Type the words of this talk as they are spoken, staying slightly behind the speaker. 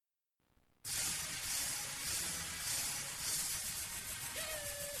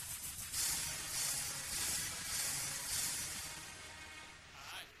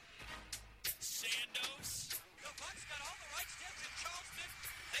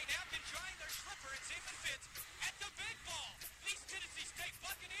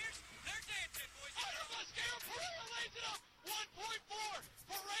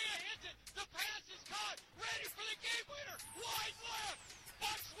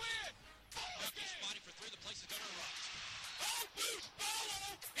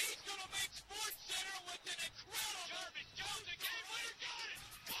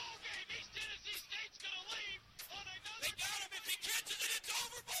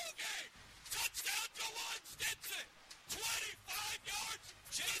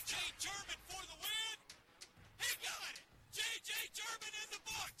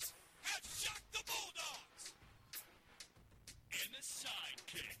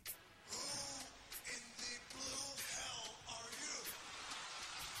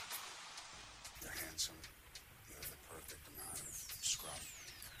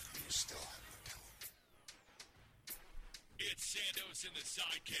Sandos and the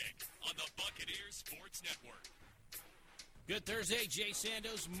Sidekick on the Buccaneers Sports Network. Good Thursday, Jay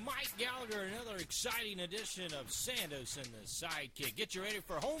Sandos, Mike Gallagher, another exciting edition of Sandos and the Sidekick. Get you ready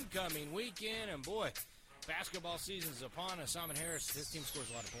for homecoming weekend, and boy, basketball season's upon us. Simon Harris, his team scores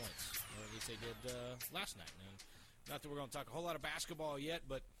a lot of points, or at least they did last night. And not that we're going to talk a whole lot of basketball yet,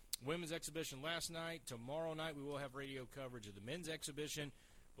 but women's exhibition last night. Tomorrow night we will have radio coverage of the men's exhibition.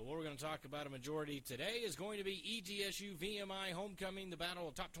 But what we're going to talk about a majority today is going to be ETSU VMI homecoming, the battle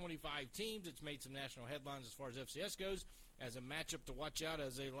of top 25 teams. It's made some national headlines as far as FCS goes, as a matchup to watch out,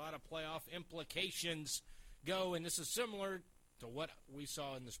 as a lot of playoff implications go. And this is similar to what we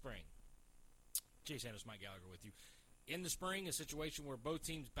saw in the spring. Jay Sandos, Mike Gallagher with you. In the spring, a situation where both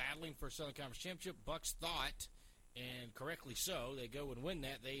teams battling for a Southern Conference championship. Bucks thought, and correctly so, they go and win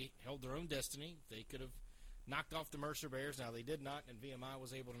that. They held their own destiny. They could have knocked off the Mercer Bears. Now, they did not, and VMI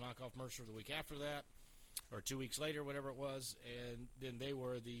was able to knock off Mercer the week after that, or 2 weeks later, whatever it was, and then they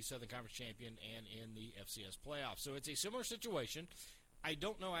were the Southern Conference champion and in the FCS playoffs. So it's a similar situation. I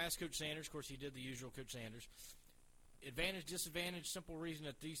don't know. I asked Coach Sanders. Of course, he did the usual Coach Sanders. Advantage, disadvantage, simple reason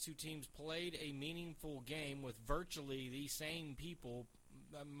that these two teams played a meaningful game with virtually the same people,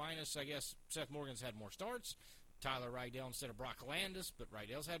 minus, I guess, Seth Morgan's had more starts, Tyler Rydell instead of Brock Landis, but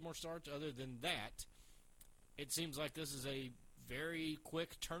Rydell's had more starts. Other than that, it seems like this is a very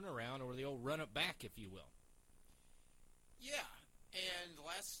quick turnaround, or the old run-up back, if you will. Yeah, and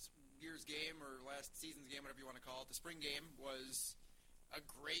last year's game, or last season's game, whatever you want to call it, the spring game was a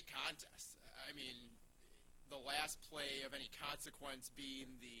great contest. I mean, the last play of any consequence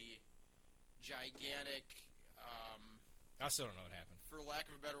being the gigantic, I still don't know what happened. for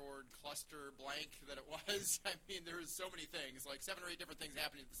lack of a better word, cluster blank that it was. I mean, there was so many things, like 7 or 8 different things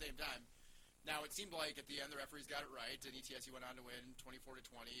happening at the same time. Now, it seemed like at the end the referees got it right, and ETSU went on to win 24-20.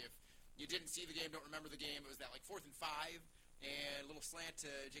 If you didn't see the game, don't remember the game, it was that like 4th and 5, and a little slant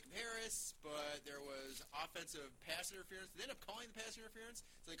to Jacob Harris, but there was offensive pass interference. They ended up calling the pass interference,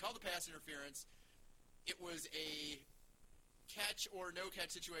 so they called the pass interference. It was a catch or no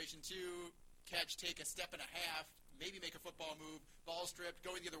catch situation. 2 catch, take a step and a half, maybe make a football move, ball stripped,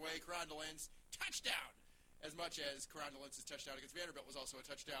 going the other way, Carondolins, touchdown! As much as Carondolins' touchdown against Vanderbilt was also a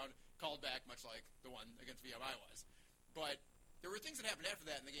touchdown called back, much like the one against VMI was. But there were things that happened after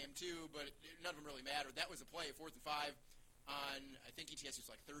that in the game, too, but none of them really mattered. That was a play, 4th and 5, on, I think ETSU was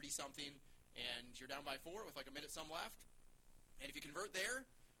like 30-something, and you're down by 4 with like a minute some left. And if you convert there,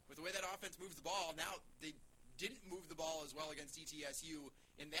 with the way that offense moves the ball, now they didn't move the ball as well against ETSU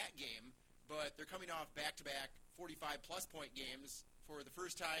in that game, but they're coming off back-to-back 45-plus point games for the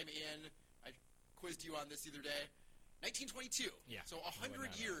first time in, I quizzed you on this the other day, 1922. Yeah. So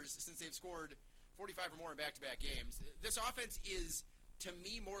 100 years since they've scored 45 or more in back-to-back games. This offense is, to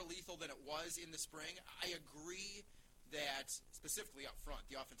me, more lethal than it was in the spring. I agree that, specifically up front,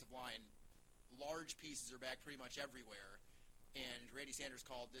 the offensive line, large pieces are back pretty much everywhere. And Randy Sanders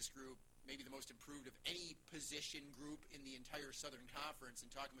called this group maybe the most improved of any position group in the entire Southern Conference. And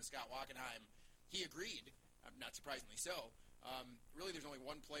talking with Scott Wackenheim, he agreed, not surprisingly so. Really, there's only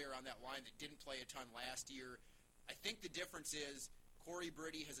one player on that line that didn't play a ton last year. I think the difference is Corey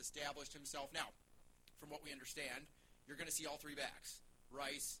Briddy has established himself. Now, from what we understand, you're going to see all 3 backs,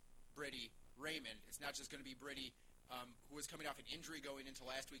 Rice, Briddy, Raymond. It's not just going to be Briddy, who was coming off an injury going into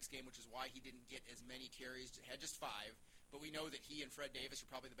last week's game, which is why he didn't get as many carries, had just 5. But we know that he and Fred Davis are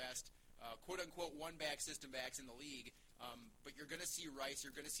probably the best quote-unquote one-back system backs in the league. But you're going to see Rice,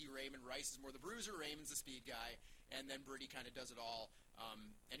 you're going to see Raymond. Rice is more the bruiser, Raymond's the speed guy, and then Briddy kind of does it all.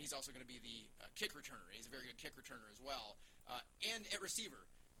 And he's also going to be the kick returner. He's a very good kick returner as well. And at receiver,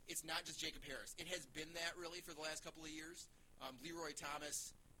 it's not just Jacob Harris. It has been that, really, for the last couple of years. Leroy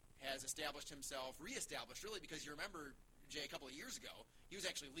Thomas has established himself, reestablished, really, because you remember, Jay, a couple of years ago, he was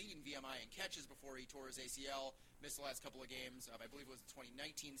actually leading VMI in catches before he tore his ACL, missed the last couple of games of, I believe it was the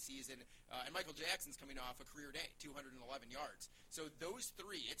 2019 season. And Michael Jackson's coming off a career day, 211 yards. So those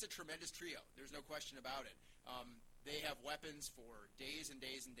 3, it's a tremendous trio. There's no question about it. They have weapons for days and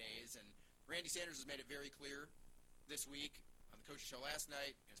days and days. And Randy Sanders has made it very clear this week on the coach's show last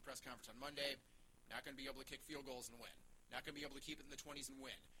night, in his press conference on Monday, not going to be able to kick field goals and win. Not going to be able to keep it in the 20s and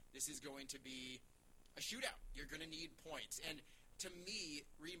win. This is going to be a shootout. You're going to need points. And to me,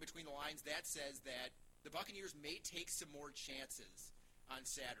 reading between the lines, that says that the Buccaneers may take some more chances on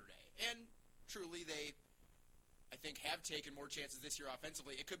Saturday. And truly, they, I think, have taken more chances this year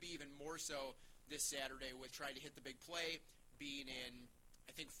offensively. It could be even more so this Saturday with trying to hit the big play, being in,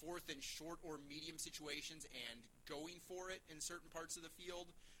 I think, 4th and short or medium situations and going for it in certain parts of the field.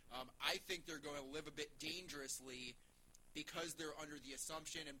 I think they're going to live a bit dangerously because they're under the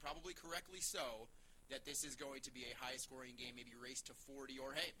assumption, and probably correctly so, that this is going to be a high-scoring game, maybe race to 40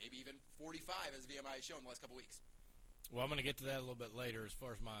 or, hey, maybe even 45 as VMI has shown the last couple weeks. Well, I'm going to get to that a little bit later as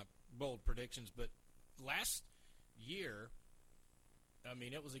far as my bold predictions. But last year, I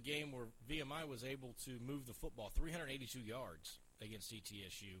mean, it was a game where VMI was able to move the football 382 yards against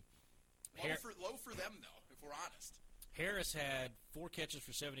ETSU. Low for them, though, if we're honest. Harris had 4 catches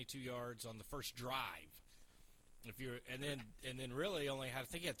for 72 yards on the first drive. And then really only had, I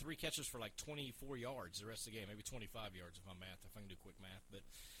think he had 3 catches for like 24 yards the rest of the game, maybe 25 yards if I can do quick math. But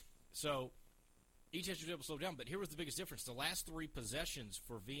so ETSU was able to slow down. But here was the biggest difference: the last 3 possessions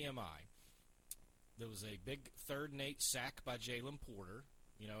for VMI, there was a big 3rd and 8 sack by Jalen Porter.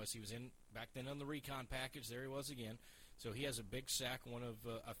 You know, as he was in back then on the recon package, there he was again. So he has a big sack, one of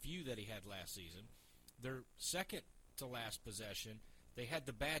a few that he had last season. Their second to last possession, they had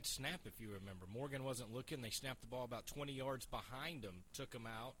the bad snap, if you remember. Morgan wasn't looking. They snapped the ball about 20 yards behind him, took him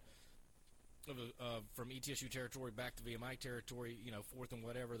out from ETSU territory back to VMI territory, 4th and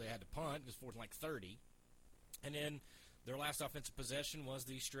whatever. They had to punt. It was 4th and like 30. And then their last offensive possession was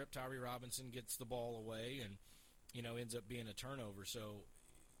the strip. Tyree Robinson gets the ball away and, ends up being a turnover. So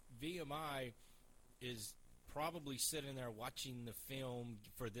VMI is probably sitting there watching the film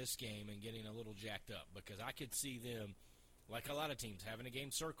for this game and getting a little jacked up, because I could see them, like a lot of teams, having a game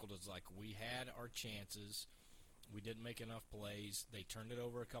circled. It's like, we had our chances. We didn't make enough plays. They turned it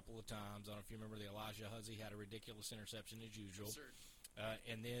over a couple of times. I don't know if you remember the Elijah Huzzy had a ridiculous interception as usual.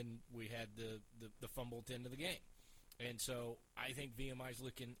 And then we had the fumble at the end of the game. And so I think VMI's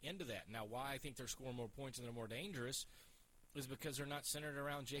looking into that. Now, why I think they're scoring more points and they're more dangerous is because they're not centered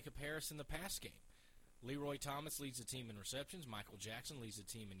around Jacob Harris in the pass game. Leroy Thomas leads the team in receptions. Michael Jackson leads the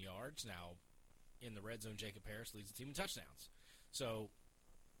team in yards. Now, in the red zone, Jacob Harris leads the team in touchdowns. So,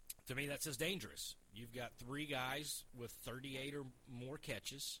 to me, that says dangerous. You've got 3 guys with 38 or more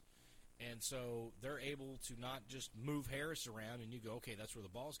catches, and so they're able to not just move Harris around and you go, okay, that's where the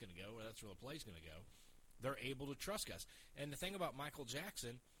ball's going to go or that's where the play's going to go. They're able to trust guys. And the thing about Michael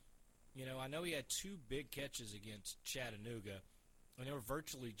Jackson, I know he had 2 big catches against Chattanooga, and they were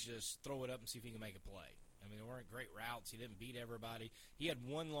virtually just throw it up and see if he can make a play. I mean, they weren't great routes. He didn't beat everybody. He had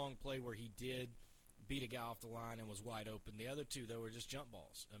 1 long play where he did beat a guy off the line and was wide open. The other 2, though, were just jump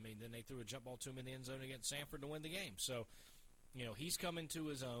balls. I mean, then they threw a jump ball to him in the end zone against Sanford to win the game. So, he's coming to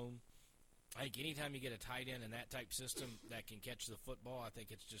his own. I think anytime you get a tight end in that type system that can catch the football, I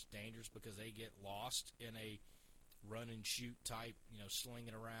think it's just dangerous because they get lost in a run-and-shoot type, sling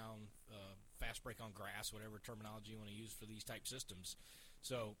it around, fast break on grass, whatever terminology you want to use for these type systems.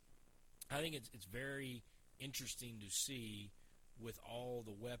 So I think it's very interesting to see with all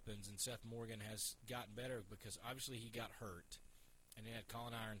the weapons, and Seth Morgan has gotten better because obviously he got hurt, and they had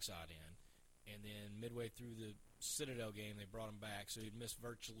Colin Ironside in, and then midway through the Citadel game they brought him back, so he'd missed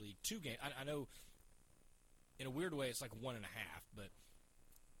virtually 2 games. I know in a weird way it's like 1.5, but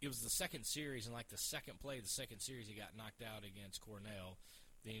it was the second series, and like the second play of the second series he got knocked out against Cornell.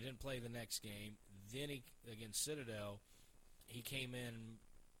 Then he didn't play the next game. Then against Citadel, he came in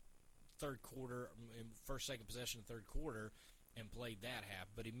third quarter, first, second possession, third quarter, and played that half.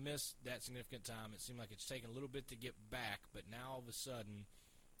 But he missed that significant time. It seemed like it's taken a little bit to get back, but now all of a sudden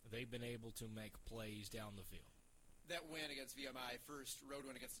they've been able to make plays down the field. That win against VMI, first road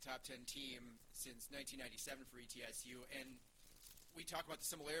win against the top 10 team since 1997 for ETSU, and we talk about the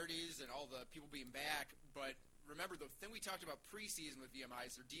similarities and all the people being back, but remember the thing we talked about preseason with VMI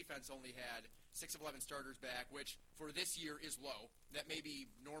is their defense only had 6 of 11 starters back, which for this year is low. That may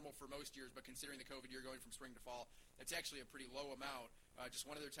be normal for most years, but considering the COVID year going from spring to fall, that's actually a pretty low amount. Just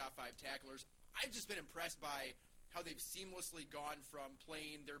one of their top 5 tacklers. I've just been impressed by how they've seamlessly gone from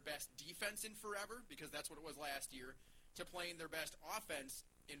playing their best defense in forever, because that's what it was last year, to playing their best offense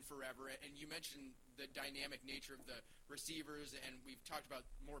in forever. And you mentioned the dynamic nature of the receivers, and we've talked about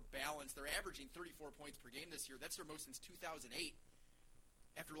more balance. They're averaging 34 points per game this year. That's their most since 2008.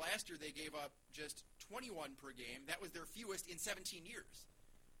 After last year, they gave up just 21 per game. That was their fewest in 17 years.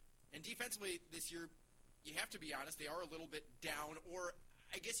 And defensively this year, you have to be honest, they are a little bit down, or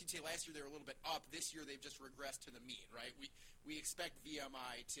I guess you'd say last year they were a little bit up. This year they've just regressed to the mean, right? We expect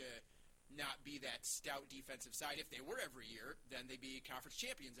VMI to not be that stout defensive side. If they were every year, then they'd be conference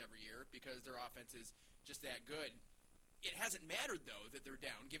champions every year because their offense is just that good. It hasn't mattered, though, that they're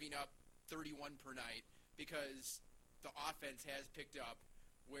down, giving up 31 per night, because the offense has picked up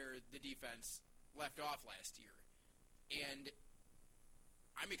where the defense left off last year. And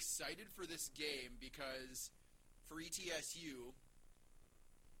I'm excited for this game because for ETSU,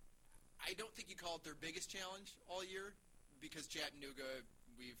 I don't think you call it their biggest challenge all year, because Chattanooga,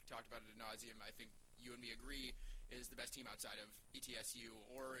 we've talked about it ad nauseum, I think you and me agree, is the best team outside of ETSU,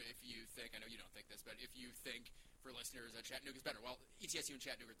 or if you think, I know you don't think this, but if you think, for listeners, that Chattanooga's better, well, ETSU and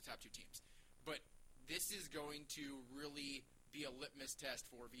Chattanooga are the top two teams. But this is going to really be a litmus test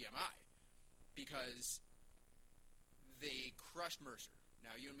for VMI because they crushed Mercer.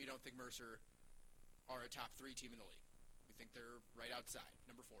 Now, you and me don't think Mercer are a top 3 team in the league. We think they're right outside,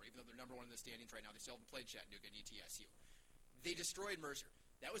 number 4, even though they're number 1 in the standings right now. They still haven't played Chattanooga and ETSU. They destroyed Mercer.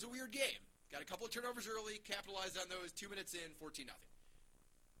 That was a weird game. Got a couple of turnovers early, capitalized on those, 2 minutes in, 14-0.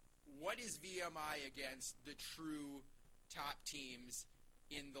 What is VMI against the true top teams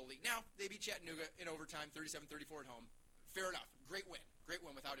in the league? Now, they beat Chattanooga in overtime, 37-34 at home. Fair enough. Great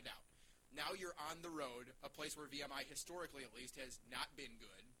win without a doubt. Now you're on the road, a place where VMI, historically at least, has not been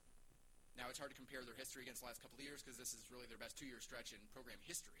good. Now it's hard to compare their history against the last couple of years because this is really their best 2-year stretch in program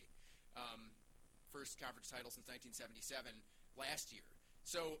history. First conference title since 1977 last year.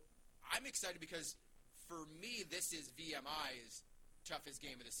 So I'm excited because, for me, this is VMI's toughest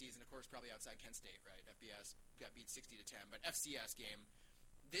game of the season. Of course, probably outside Kent State, right? FBS got beat 60-10, but FCS game,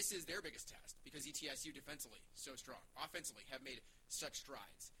 this is their biggest test because ETSU defensively so strong, offensively have made such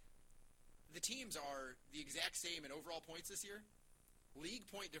strides. The teams are the exact same in overall points this year, league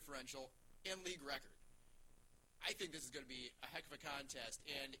point differential, and league record. I think this is going to be a heck of a contest,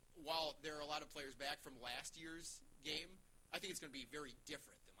 and while there are a lot of players back from last year's game, I think it's going to be very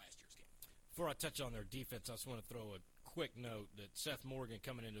different than last year's game. Before I touch on their defense, I just want to throw a quick note that Seth Morgan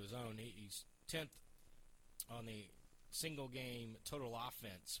coming into his own. He's 10th on the single-game total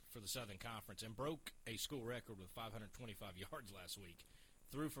offense for the Southern Conference and broke a school record with 525 yards last week.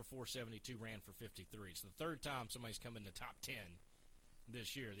 Threw for 472, ran for 53. It's the third time somebody's come in the top 10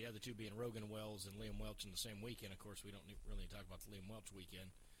 this year. The other two being Rogan Wells and Liam Welch in the same weekend. Of course, we don't really talk about the Liam Welch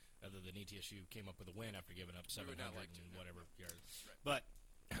weekend, other than ETSU came up with a win after giving up 700 and whatever yards. Right. But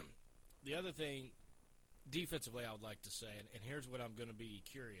the other thing, defensively, I would like to say, and here's what I'm going to be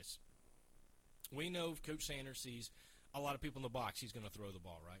curious. We know Coach Sanders sees a lot of people in the box. He's going to throw the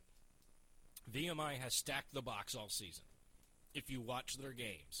ball, right? VMI has stacked the box all season. If you watch their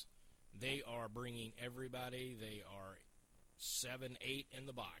games, they are bringing everybody. They are 7-8 in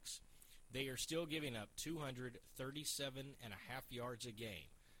the box. They are still giving up 237.5 yards a game.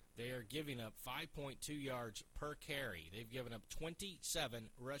 They are giving up 5.2 yards per carry. They've given up 27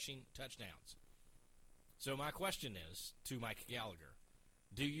 rushing touchdowns. So my question is to Mike Gallagher,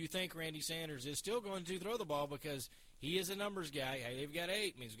 do you think Randy Sanders is still going to throw the ball because he is a numbers guy? Hey, they've got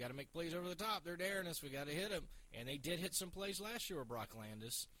 8. Means we've got to make plays over the top. They're daring us. We've got to hit them. And they did hit some plays last year with Brock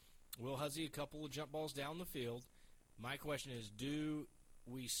Landis. Will Huzzy a couple of jump balls down the field. My question is, do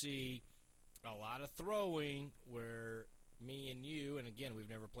we see a lot of throwing where me and you, and again, we've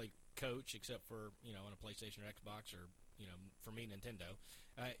never played coach except for, on a PlayStation or Xbox or, for me, Nintendo.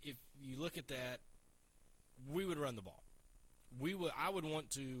 If you look at that, we would run the ball. I would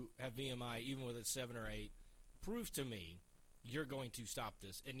want to have VMI, even with it 7 or 8, prove to me you're going to stop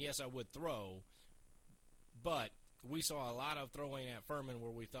this. And, yes, I would throw, but we saw a lot of throwing at Furman where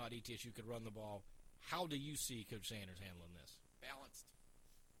we thought ETSU could run the ball. How do you see Coach Sanders handling this? Balanced.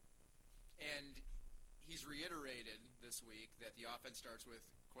 And he's reiterated this week that the offense starts with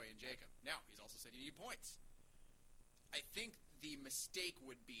Quay and Jacob. Now, he's also said you need points. I think the mistake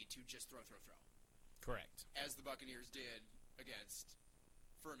would be to just throw. Correct. As the Buccaneers did against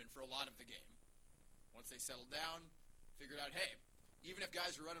Furman for a lot of the game. Once they settled down, figured out, hey, even if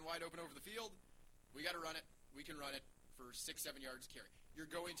guys are running wide open over the field, we got to run it. We can run it for 6-7 yards carry.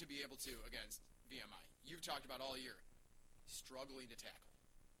 You're going to be able to against VMI. You've talked about all year struggling to tackle,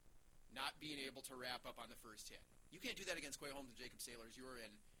 not being able to wrap up on the first hit. You can't do that against Quay Holmes and Jacob Sailors. You are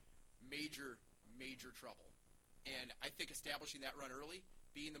in major, major trouble. And I think establishing that run early,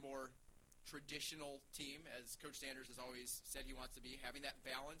 being the more traditional team, as Coach Sanders has always said he wants to be, having that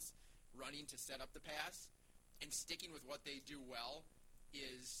balance, running to set up the pass, and sticking with what they do well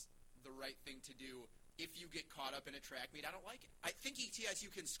is the right thing to do. If you get caught up in a track meet, I don't like it. I think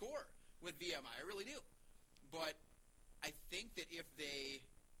ETSU can score with VMI. I really do. But I think that if they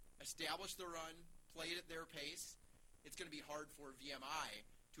establish the run, play it at their pace, it's going to be hard for VMI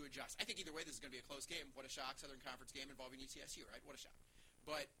to adjust. I think either way this is going to be a close game. What a shock, Southern Conference game involving ETSU, right? What a shock.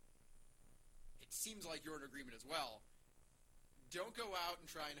 But it seems like you're in agreement as well. Don't go out and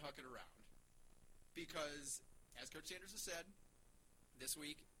try and huck it around. Because, as Coach Sanders has said, this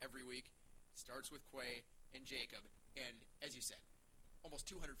week, every week, starts with Quay and Jacob. And, as you said, almost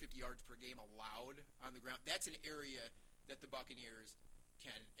 250 yards per game allowed on the ground. That's an area that the Buccaneers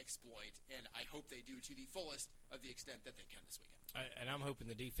can exploit, and I hope they do to the fullest of the extent that they can this weekend. And I'm hoping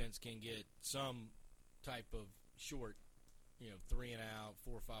the defense can get some type of short, 3 and out,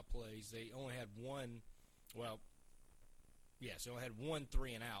 4 or 5 plays. They only had one, well, Yeah, so I had 1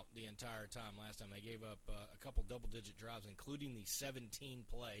 3 and out the entire time last time. They gave up a couple double-digit drives, including the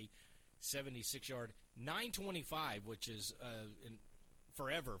 17-play, 76-yard, 925, which is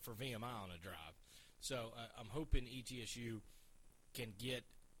forever for VMI on a drive. So I'm hoping ETSU can get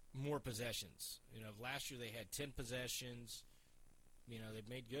more possessions. Last year they had 10 possessions. They've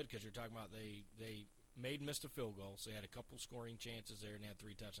made good because you're talking about they missed a field goal, so they had a couple scoring chances there and they had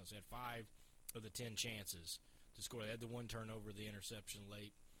 3 touchdowns. They had 5 of the 10 chances to score. They had the 1 turnover, the interception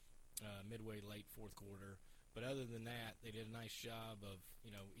midway late fourth quarter. But other than that, they did a nice job of,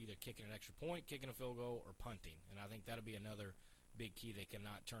 either kicking an extra point, kicking a field goal, or punting. And I think that'll be another big key. They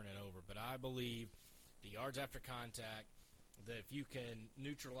cannot turn it over. But I believe the yards after contact, that if you can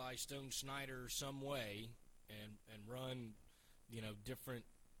neutralize Stone Snyder some way and run, different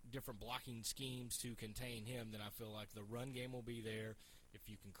blocking schemes to contain him, then I feel like the run game will be there. If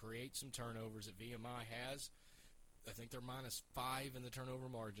you can create some turnovers that VMI has, I think they're -5 in the turnover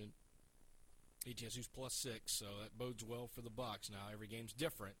margin. ETSU's +6, so that bodes well for the Bucks. Now, every game's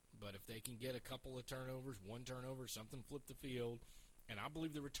different, but if they can get a couple of turnovers, 1 turnover, something flip the field, and I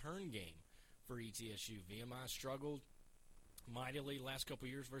believe the return game for ETSU. VMI struggled mightily last couple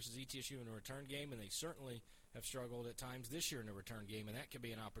of years versus ETSU in a return game, and they certainly have struggled at times this year in a return game, and that could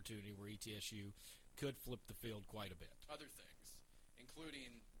be an opportunity where ETSU could flip the field quite a bit. Other things,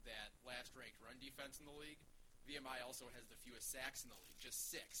 including that last-ranked run defense in the league, VMI also has the fewest sacks in the league, just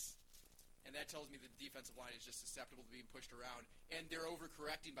 6. And that tells me that the defensive line is just susceptible to being pushed around. And they're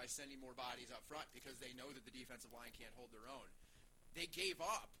overcorrecting by sending more bodies up front because they know that the defensive line can't hold their own. They gave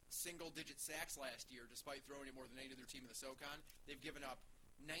up single-digit sacks last year despite throwing it more than any other team in the SoCon. They've given up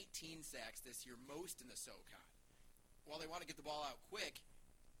 19 sacks this year, most in the SoCon. While they want to get the ball out quick,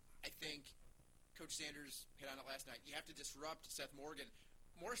 I think Coach Sanders hit on it last night. You have to disrupt Seth Morgan.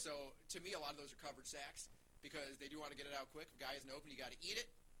 More so, to me, a lot of those are covered sacks because they do want to get it out quick. If a guy isn't open, you got to eat it,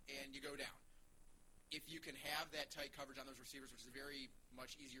 and you go down. If you can have that tight coverage on those receivers, which is very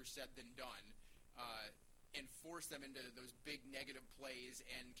much easier said than done, and force them into those big negative plays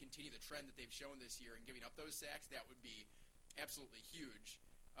and continue the trend that they've shown this year and giving up those sacks, that would be absolutely huge.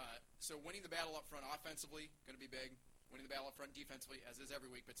 So winning the battle up front offensively, going to be big. Winning the battle up front defensively, as is every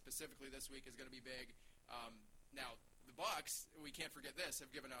week, but specifically this week is going to be big. Now, the Bucks, we can't forget this,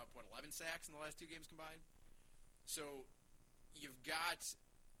 have given up, 11 sacks in the last 2 games combined? So you've got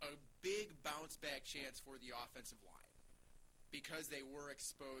a big bounce-back chance for the offensive line because they were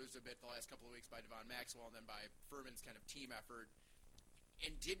exposed a bit the last couple of weeks by Devon Maxwell and then by Furman's kind of team effort.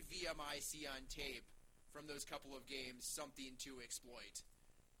 And did VMI see on tape from those couple of games something to exploit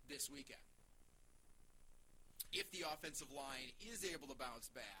this weekend? If the offensive line is able to bounce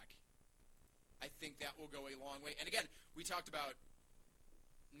back, I think that will go a long way. And again, we talked about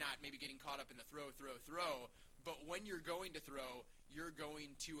not maybe getting caught up in the throw, but when you're going to throw, you're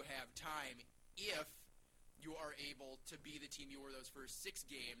going to have time if you are able to be the team you were those first 6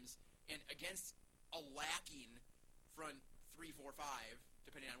 games, and against a lacking front 3, 4, 5,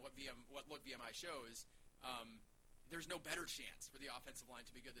 depending on what look VMI shows, there's no better chance for the offensive line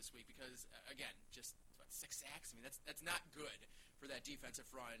to be good this week because, again, just 6 sacks. I mean, that's not good for that defensive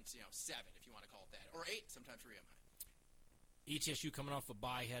front. 7 if you want to call it that, or 8 sometimes for VMI. ETSU coming off a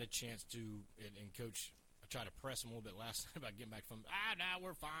bye had a chance to, and Coach, I tried to press him a little bit last night about getting back from,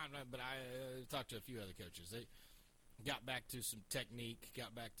 we're fine. But I talked to a few other coaches. They got back to some technique,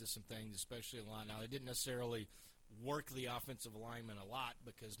 got back to some things, especially in the line. Now, they didn't necessarily work the offensive alignment a lot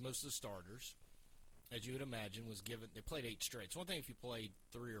because most of the starters, as you would imagine, they played 8 straight. It's one thing if you played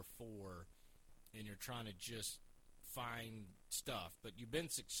 3 or 4 and you're trying to just find stuff, but you've been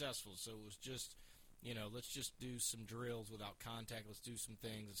successful, so it was just, let's just do some drills without contact. Let's do some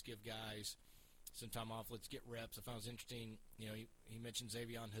things. Let's give guys some time off. Let's get reps. I found it was interesting, he mentioned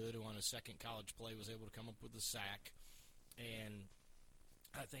Xavion Hood, who on his second college play was able to come up with a sack, and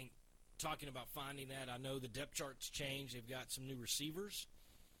I think talking about finding that, I know the depth chart's changed. They've got some new receivers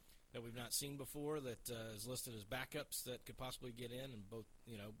that we've not seen before that is listed as backups that could possibly get in and both,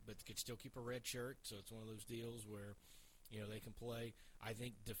 but could still keep a red shirt. So it's one of those deals where, they can play. I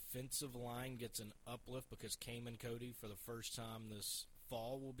think defensive line gets an uplift because Cayman Cody for the first time this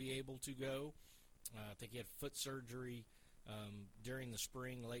fall will be able to go. I think he had foot surgery during the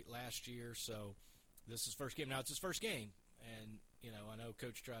spring late last year. So this is his first game. Now it's his first game. And, I know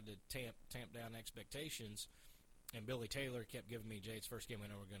Coach tried to tamp down expectations. And Billy Taylor kept giving me, Jay, it's first game we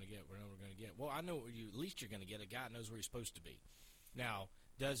know we're going to get. Well, I know what at least you're going to get. A guy knows where he's supposed to be. Now,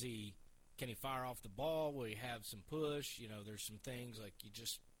 can he fire off the ball? Will he have some push? There's some things like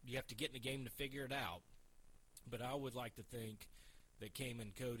you have to get in the game to figure it out. But I would like to think that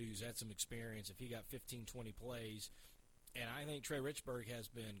Cayman Cody, who's had some experience, if he got 15, 20 plays And I think Trey Richburg has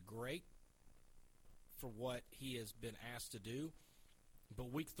been great for what he has been asked to do.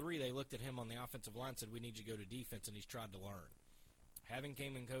 But week 3, they looked at him on the offensive line and said, we need you to go to defense, and he's tried to learn. Having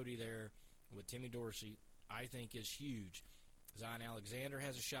Kamen Cody there with Timmy Dorsey, I think, is huge. Zion Alexander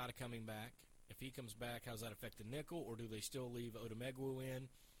has a shot at coming back. If he comes back, how does that affect the nickel? Or do they still leave Odumegwu in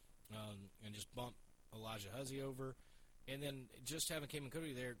and just bump Elijah Huzzy over? And then just having Kamen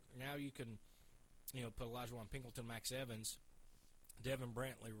Cody there, now you can put Elijah Pinkleton, Max Evans, Devin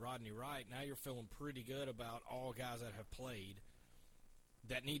Brantley, Rodney Wright. Now you're feeling pretty good about all guys that have played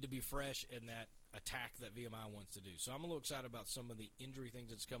that need to be fresh in that attack that VMI wants to do. So I'm a little excited about some of the injury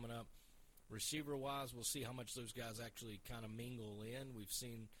things that's coming up. Receiver-wise, we'll see how much those guys actually kind of mingle in. We've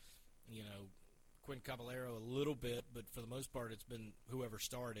seen, Quinn Caballero a little bit, but for the most part it's been whoever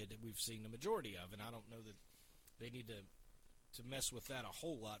started we've seen the majority of, and I don't know that they need to mess with that a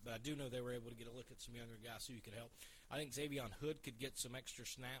whole lot, but I do know they were able to get a look at some younger guys who could help. I think Xavion Hood could get some extra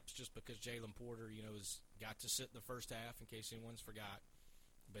snaps just because Jalen Porter, has got to sit the first half in case anyone's forgot.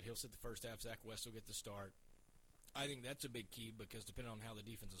 But he'll sit the first half. Zach West will get the start. I think that's a big key because depending on how the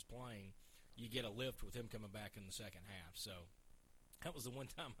defense is playing, you get a lift with him coming back in the second half. So that was the one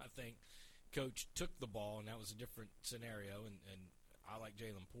time I think Coach took the ball, and that was a different scenario. And I like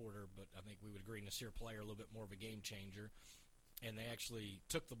Jalen Porter, but I think we would agree Nasir Player a little bit more of a game changer. And they actually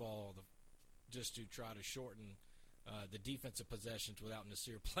took the ball just to try to shorten the defensive possessions without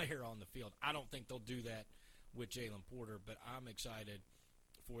Nasir Player on the field. I don't think they'll do that with Jalen Porter, but I'm excited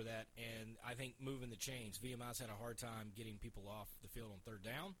for that. And I think moving the chains, VMI's had a hard time getting people off the field on third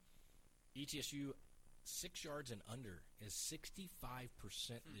down. ETSU 6 yards and under is 65%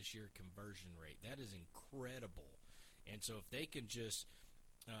 this year conversion rate. That is incredible. And so if they can just,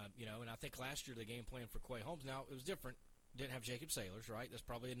 and I think last year the game plan for Quay Holmes, now it was different. Didn't have Jacob Sailors, right? That's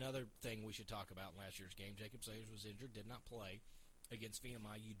probably another thing we should talk about in last year's game. Jacob Sailors was injured, did not play against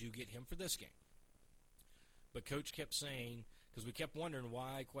VMI. You do get him for this game. But Coach kept saying, because we kept wondering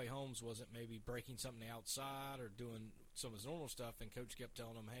why Quay Holmes wasn't maybe breaking something outside or doing some of his normal stuff, and Coach kept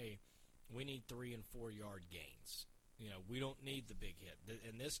telling him, hey, we need 3 and 4 yard gains. We don't need the big hit.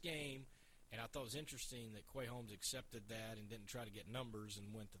 In this game, and I thought it was interesting that Quay Holmes accepted that and didn't try to get numbers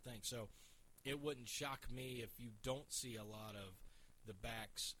and went to things. So it wouldn't shock me if you don't see a lot of the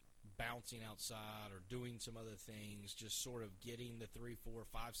backs bouncing outside or doing some other things, just sort of getting the 3, 4,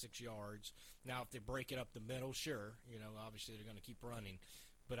 5, 6 yards. Now, if they break it up the middle, sure, obviously they're going to keep running.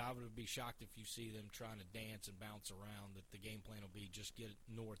 But I would be shocked if you see them trying to dance and bounce around, that the game plan will be just get it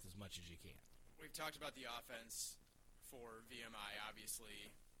north as much as you can. We've talked about the offense for VMI,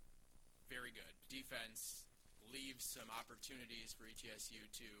 obviously very good. Defense leaves some opportunities for ETSU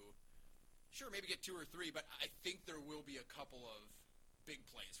to, sure, maybe get 2 or 3, but I think there will be a couple of big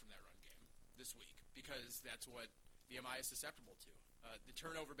plays from that run game this week because that's what VMI is susceptible to. The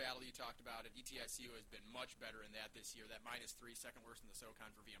turnover battle you talked about at ETSU has been much better in that this year. That -3, second worst in the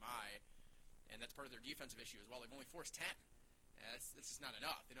SoCon for VMI, and that's part of their defensive issue as well. They've only forced 10. That's just not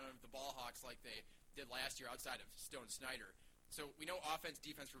enough. They don't have the ball hawks like they did last year outside of Stone Snyder. So we know offense,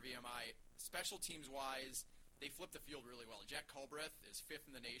 defense for VMI. Special teams-wise, they flip the field really well. Jack Culbreth is 5th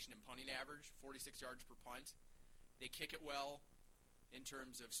in the nation in punting average, 46 yards per punt. They kick it well in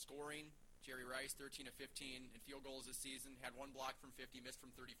terms of scoring. Jerry Rice, 13 of 15 in field goals this season. Had 1 block from 50, missed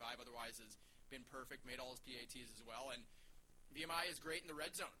from 35. Otherwise has been perfect, made all his PATs as well. And VMI is great in the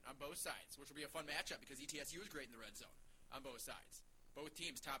red zone on both sides, which will be a fun matchup because ETSU is great in the red zone on both sides. Both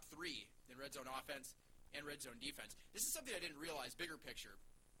teams top 3 in red zone offense and red zone defense. This is something I didn't realize, bigger picture.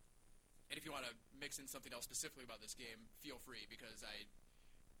 And if you want to mix in something else specifically about this game, feel free, because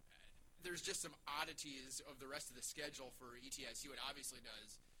there's just some oddities of the rest of the schedule for ETSU. It obviously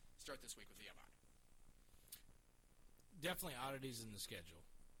does start this week with VMI. Definitely oddities in the schedule.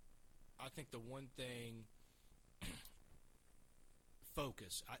 I think the one thing,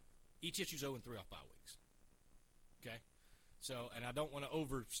 focus. ETSU's 0-3 off bye weeks. Okay? So, and I don't want to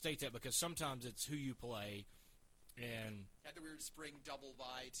overstate that because sometimes it's who you play. And had the weird spring double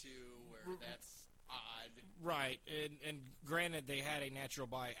bye too, where that's odd. Right, and granted, they had a natural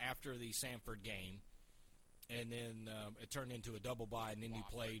bye after the Sanford game, and then it turned into a double bye, and then you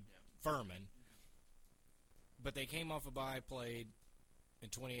played Furman. But they came off a bye, played in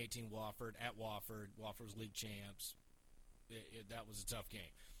 2018 Wofford at Wofford. Wofford was league champs. That was a tough game.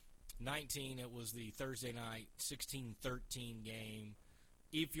 19, it was the Thursday night 16-13 game.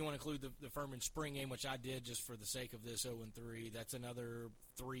 If you want to include the Furman spring game, which I did just for the sake of this 0-3, that's another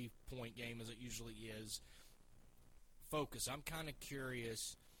 3-point game as it usually is. Focus. I'm kind of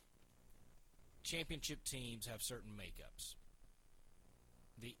curious. Championship teams have certain makeups.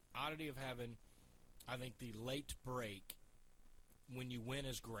 The oddity of having, I think, the late break when you win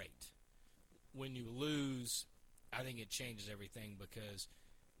is great. When you lose, I think it changes everything because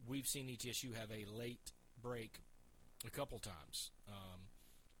we've seen ETSU have a late break a couple times.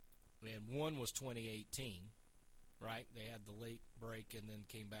 And one was 2018, right? They had the late break and then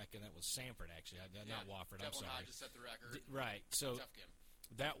came back, and that was Sanford, actually. Not Wofford, I'm Devlin sorry. Hodges set the record. Right. So Tough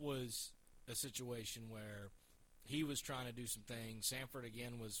game. that was a situation where he was trying to do some things. Sanford,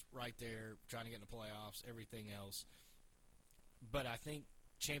 again, was right there trying to get in the playoffs, everything else. But I think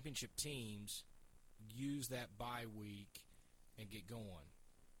championship teams use that bye week and get going.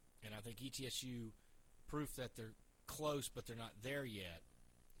 And I think ETSU, proof that they're close but they're not there yet,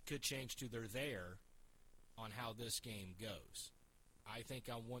 could change to they're there on how this game goes. I think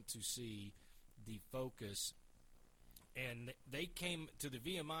I want to see the focus. And they came to the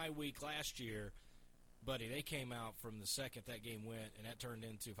VMI week last year, buddy, they came out from the second that game went, and that turned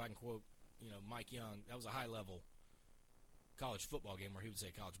into, if I can quote, Mike Young, that was a high-level college football game, or he would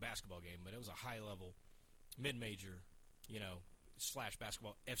say college basketball game, but it was a high-level mid-major, /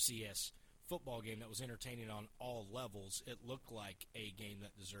 basketball FCS football game that was entertaining on all levels. It looked like a game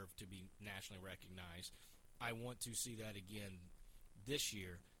that deserved to be nationally recognized. I want to see that again this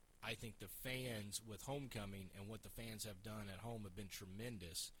year. I think the fans with homecoming and what the fans have done at home have been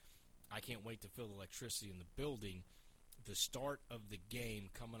tremendous. I can't wait to feel the electricity in the building. The start of the game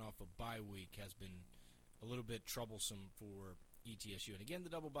coming off a bye week has been a little bit troublesome for ETSU. And again, the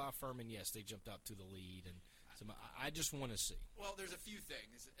double bye Furman, yes, they jumped out to the lead. And so I just want to see. Well, there's a few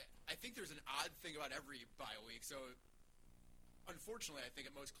things. I think there's an odd thing about every bye week. So, unfortunately, I think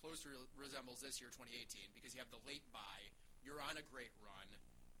it most closely resembles this year, 2018, because you have the late bye. You're on a great run.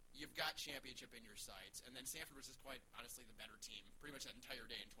 You've got championship in your sights. And then Sanford was just quite honestly the better team pretty much that entire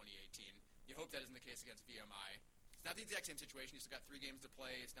day in 2018. You hope that isn't the case against VMI. It's not the exact same situation. You still got 3 games to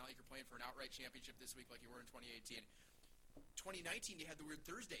play. It's not like you're playing for an outright championship this week like you were in 2018. 2019, you had the weird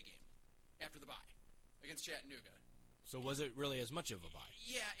Thursday game after the bye against Chattanooga. So was it really as much of a bye?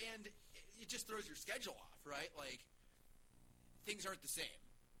 Yeah, and it just throws your schedule off, right? Like, things aren't the same.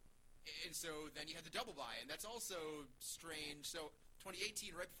 And so then you had the double bye, and that's also strange. So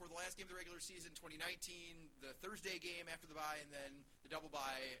 2018, right before the last game of the regular season, 2019, the Thursday game after the bye, and then the double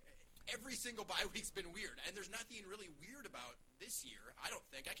bye. Every single bye week's been weird, and there's nothing really weird about this year, I don't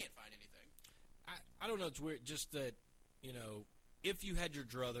think. I can't find anything. I don't know. It's weird. Just that, if you had your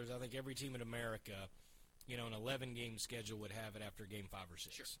druthers, I think every team in America, an 11-game schedule would have it after game 5 or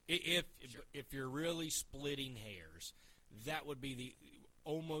 6. Sure. If you're really splitting hairs, that would be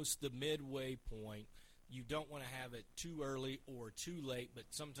almost the midway point. You don't want to have it too early or too late, but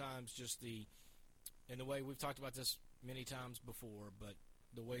sometimes just and the way we've talked about this many times before, but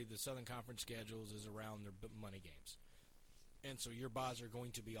the way the Southern Conference schedules is around their money games. And so your buys are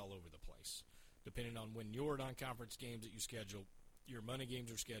going to be all over the place, depending on when your non-conference games that you schedule, your money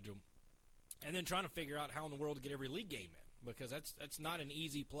games are scheduled, and then trying to figure out how in the world to get every league game in, because that's not an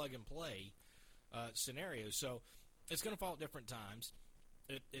easy plug-and-play scenario. So it's going to fall at different times.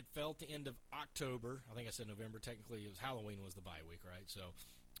 It fell at the end of October. I think I said November. Technically, it was Halloween was the bye week, right? So,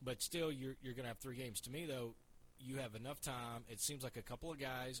 but still, you're going to have 3 games. To me, though, you have enough time. It seems like a couple of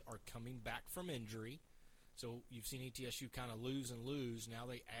guys are coming back from injury. So you've seen ETSU kind of lose and lose. Now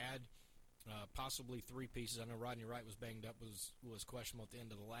they add possibly 3 pieces. I know Rodney Wright was banged up, was questionable at the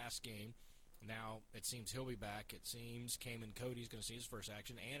end of the last game. Now it seems he'll be back. It seems Kamen Cody's going to see his first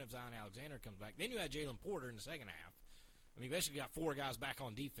action. And if Zion Alexander comes back, then you had Jalen Porter in the second half. I mean, you basically got 4 guys back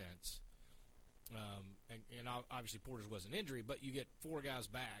on defense. And obviously Porter's was an injury, but you get 4 guys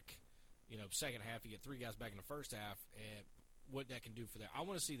back. Second half, you get 3 guys back in the first half, and what that can do for that. I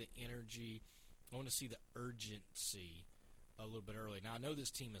want to see the energy. I want to see the urgency a little bit early. Now, I know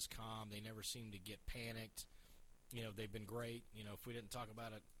this team is calm. They never seem to get panicked. They've been great. If we didn't talk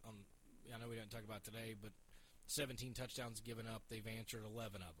about it, I know we didn't talk about it today, but 17 touchdowns given up, they've answered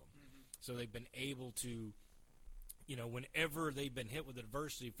 11 of them. Mm-hmm. So they've been able to, whenever they've been hit with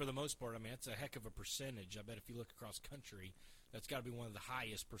adversity, for the most part, I mean, that's a heck of a percentage. I bet if you look across country, that's got to be one of the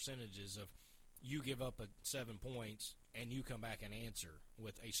highest percentages of you give up 7 points and you come back and answer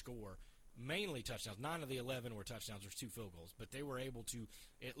with a score. Mainly touchdowns. 9 of the 11 were touchdowns. There's 2 field goals. But they were able to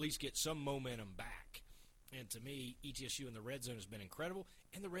at least get some momentum back. And to me, ETSU in the red zone has been incredible.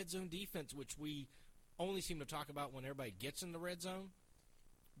 And the red zone defense, which we only seem to talk about when everybody gets in the red zone.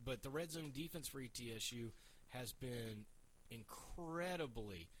 But the red zone defense for ETSU has been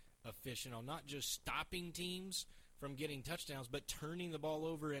incredibly efficient on not just stopping teams from getting touchdowns, but turning the ball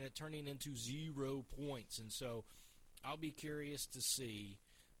over and it turning into 0 points. And so I'll be curious to see,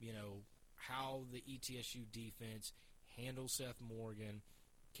 how the ETSU defense handles Seth Morgan.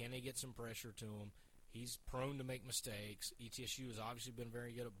 Can they get some pressure to him? He's prone to make mistakes. ETSU has obviously been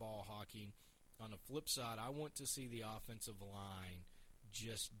very good at ball hawking. On the flip side, I want to see the offensive line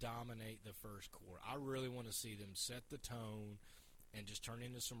just dominate the first quarter. I really want to see them set the tone and just turn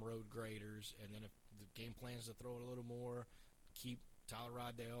into some road graders. And then if the game plan is to throw it a little more, keep Tyler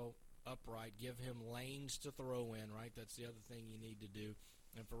Rydell upright, give him lanes to throw in, right? That's the other thing you need to do.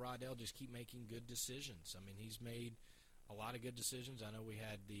 And for Rydell, just keep making good decisions. I mean, he's made a lot of good decisions. I know we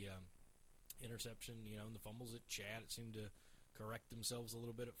had the interception, and the fumbles at Chad. It seemed to correct themselves a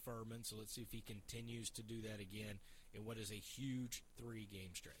little bit at Furman. So let's see if he continues to do that again in what is a huge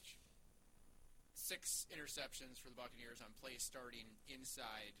 3-game stretch. 6 interceptions for the Buccaneers on plays starting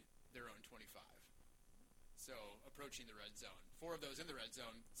inside their own 25. So approaching the red zone. 4 of those in the red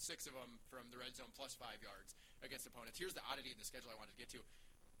zone, 6 of them from the red zone plus 5 yards against opponents. Here's the oddity in the schedule I wanted to get to.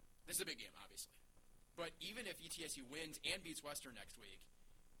 This is a big game, obviously. But even if ETSU wins and beats Western next week,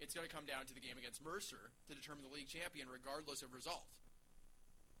 it's going to come down to the game against Mercer to determine the league champion regardless of result.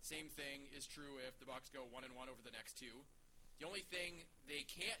 Same thing is true if the Bucs go 1-1 over the next 2. The only thing they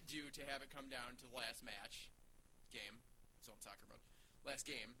can't do to have it come down to the last game, so I'm talking about, last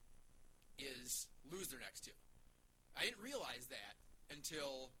game, is lose their next 2. I didn't realize that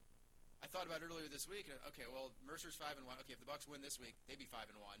until I thought about it earlier this week. Okay, well, Mercer's 5-1. Okay, if the Bucs win this week, they'd be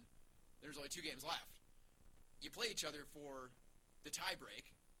 5-1. There's only 2 games left. You play each other for the tie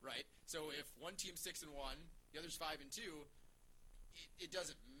break, right? So if one team's 6-1, the other's 5-2, it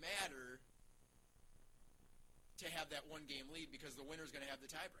doesn't matter to have that 1-game lead because the winner's going to have the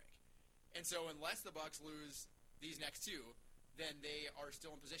tie break. And so unless the Bucs lose these next 2, then they are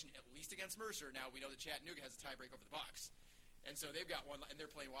still in position, at least against Mercer. Now, we know that Chattanooga has a tiebreak over the Bucs. And so they've got one, and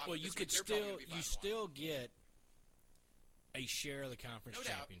they're playing Wofford. Well, you could still get a share of the conference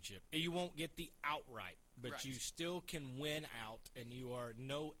championship. You won't get the outright, but right. You still can win out, and you are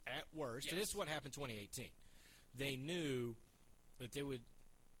at worst. Yes. And this is what happened in 2018. They knew that they would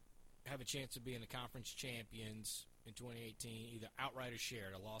have a chance of being the conference champions in 2018, either outright or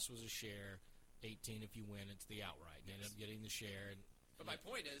share. The loss was a share. 18, if you win, it's the outright. You end up getting the share. But my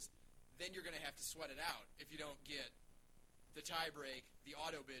point is, then you're going to have to sweat it out if you don't get the tie break, the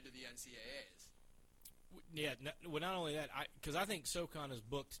auto bid to the NCAAs. Yeah, not only that, because I think SoCon is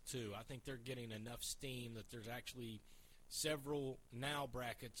booked too. I think they're getting enough steam that there's actually several now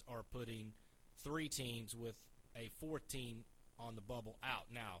brackets are putting 3 teams with a 4th team on the bubble out.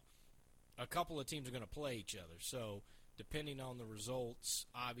 Now, a couple of teams are going to play each other, so depending on the results,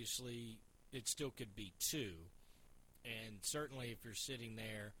 obviously it still could be 2. And certainly if you're sitting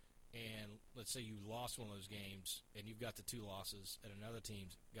there and let's say you lost one of those games and you've got the 2 losses and another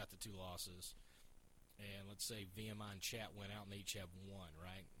team's got the 2 losses, and let's say VMI and Chat went out and they each have 1,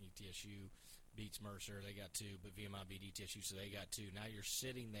 right? ETSU beats Mercer, they got 2, but VMI beat ETSU, so they got 2. Now you're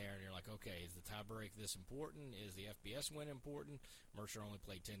sitting there and you're like, okay, is the tie break this important? Is the FBS win important? Mercer only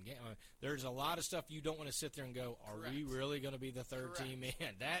played 10 games. I mean, there's a lot of stuff you don't want to sit there and go, are Correct. we really going to be the 3rd Correct. team in?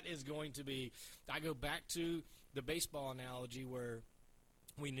 That is going to be – I go back to the baseball analogy where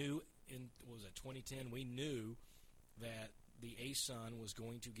we knew in 2010, we knew that the ASUN was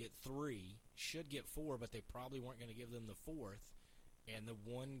going to get 3, should get 4, but they probably weren't going to give them the 4th. And the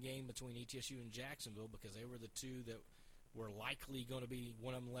one game between ETSU and Jacksonville, because they were the 2 that were likely going to be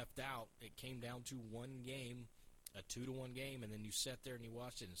one of them left out, it came down to one game, a 2-1 game, and then you sat there and you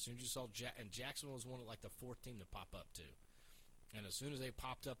watched it. And as soon as you saw and Jacksonville was one of like the 4th team to pop up to. And as soon as they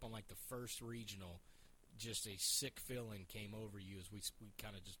popped up on like the first regional, just a sick feeling came over you as we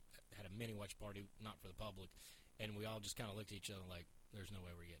kind of just had a mini watch party, not for the public, and we all just kind of looked at each other like, there's no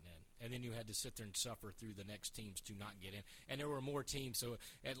way we're getting in. And then you had to sit there and suffer through the next teams to not get in. And there were more teams, so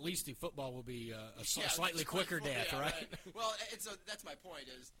at least the football will be a slightly quicker death, right? Well, and so that's my point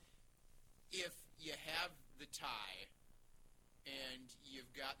is if you have the tie and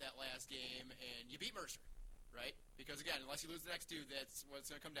you've got that last game and you beat Mercer, right? Because, again, unless you lose the next 2, that's what it's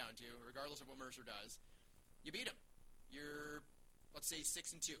going to come down to, regardless of what Mercer does. You beat them. You're, let's say,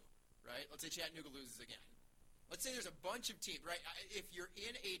 6-2, right? Let's say Chattanooga loses again. Let's say there's a bunch of teams, right? If you're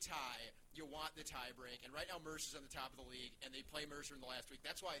in a tie, you want the tie break. And right now Mercer's on the top of the league, and they play Mercer in the last week.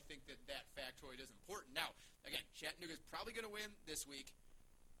 That's why I think that factoid is important. Now, again, Chattanooga's probably going to win this week.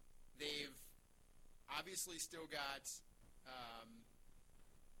 They've obviously still got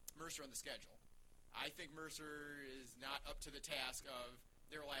Mercer on the schedule. I think Mercer is not up to the task of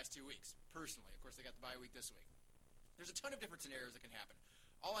their last 2 weeks, personally. Of course, they got the bye week this week. There's a ton of different scenarios that can happen.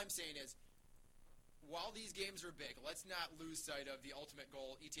 All I'm saying is, while these games are big, let's not lose sight of the ultimate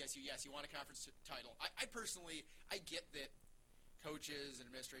goal. ETSU, yes, you want a conference title. I personally, I get that coaches and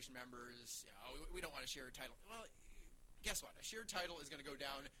administration members, we don't want to share a title. Well, guess what? A shared title is going to go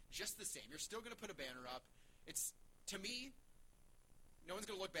down just the same. You're still going to put a banner up. It's, to me, no one's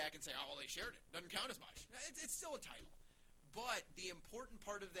going to look back and say, oh, well, they shared it. Doesn't count as much. It's still a title. But the important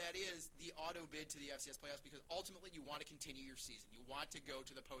part of that is the auto bid to the FCS playoffs, because ultimately you want to continue your season. You want to go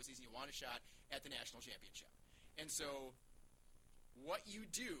to the postseason. You want a shot at the national championship. And so what you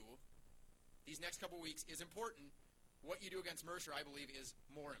do these next couple weeks is important. What you do against Mercer, I believe, is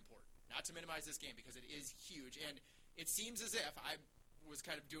more important. Not to minimize this game, because it is huge. And it seems as if I was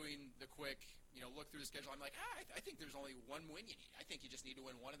kind of doing the quick, look through the schedule. I'm like, I think there's only one win you need. I think you just need to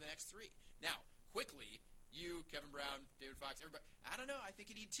win one of the next three. Now, quickly, you, Kevin Brown, David Fox, everybody, I don't know. I think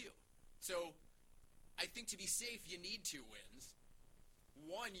you need two. So I think to be safe, you need 2 wins.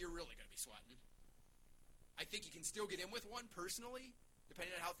 One, you're really going to be sweating. I think you can still get in with one, personally,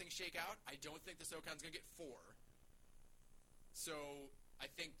 depending on how things shake out. I don't think the SoCon's going to get 4. So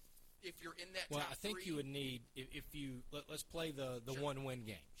I think if you're in that top I think 3, you would need, if you, let's play the Sure. one-win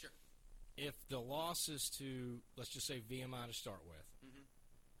game. Sure. If the loss is to, let's just say VMI to start with,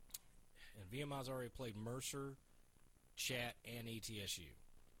 and VMI's already played Mercer, Chat, and ETSU.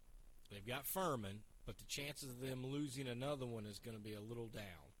 They've got Furman, but the chances of them losing another one is going to be a little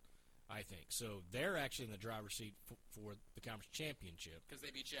down, I think. So they're actually in the driver's seat for the conference championship. Because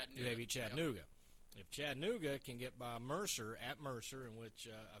they beat Chattanooga. Yep. If Chattanooga can get by Mercer at Mercer, in which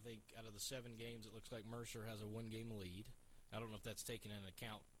I think out of the 7 games, it looks like Mercer has a 1-game lead. I don't know if that's taken into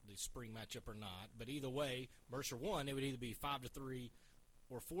account the spring matchup or not. But either way, Mercer won. It would either be 5-3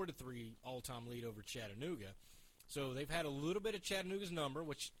 or 4-3 all-time lead over Chattanooga. So they've had a little bit of Chattanooga's number,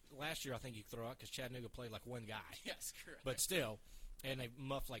 which last year I think you could throw out because Chattanooga played like one guy. Yes, correct. But still, and they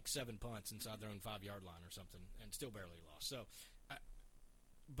muffed like 7 punts inside their own 5-yard line or something and still barely lost. So,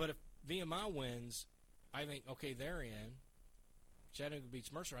 but if VMI wins, I think, okay, they're in. Chattanooga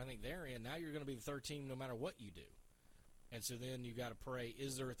beats Mercer, I think they're in. Now you're going to be the 3rd team no matter what you do. And so then you got to pray,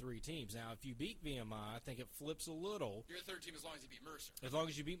 is there 3 teams? Now, if you beat VMI, I think it flips a little. You're the 3rd team as long as you beat Mercer. As long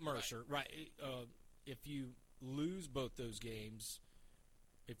as you beat Mercer. Right. If you lose both those games,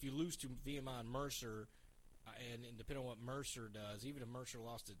 if you lose to VMI and Mercer, and depending on what Mercer does, even if Mercer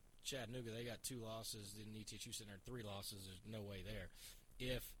lost to Chattanooga, they got 2 losses. Then ETSU sitting there 3 losses. There's no way there.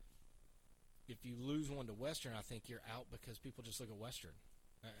 If you lose one to Western, I think you're out because people just look at Western.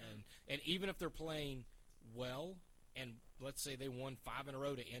 And even if they're playing well, and let's say they won 5 in a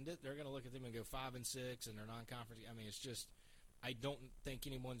row to end it, they're going to look at them and go 5-6, and they're non-conference. I mean, it's just, I don't think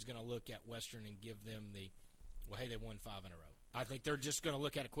anyone's going to look at Western and give them the, well, hey, they won 5 in a row. I think they're just going to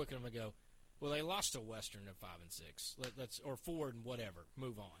look at it quick and go, well, they lost to Western at 5-6. Let's or 4 and whatever.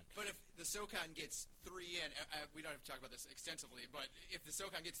 Move on. But if the SoCon gets 3 in, we don't have to talk about this extensively, but if the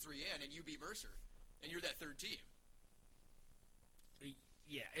SoCon gets 3 in and you beat Mercer, and you're that 3rd team.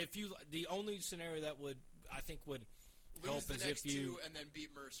 Yeah, the only scenario that would, I think, would lose help the is next if you 2 and then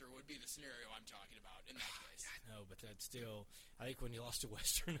beat Mercer would be the scenario I'm talking about in that case. I know, but that's still, I think when you lost to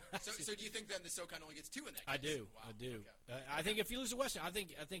Western. So do you think then the SoCon only gets 2 in that case? I do. Wow. I do. Okay. I think if you lose to Western, I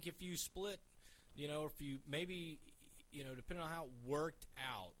think if you split, if you maybe, depending on how it worked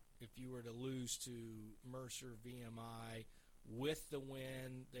out, if you were to lose to Mercer, VMI with the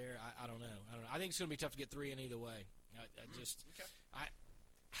win there, I don't know. I think it's going to be tough to get 3 in either way. I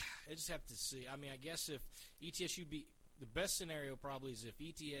just have to see. I mean, I guess if ETSU the best scenario probably is if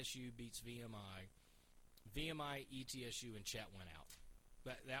ETSU beats VMI, ETSU, and Chat went out.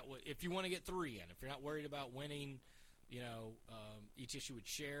 That would, if you want to get 3 in, if you're not worried about winning, ETSU would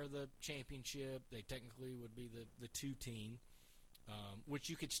share the championship. They technically would be the 2 team, which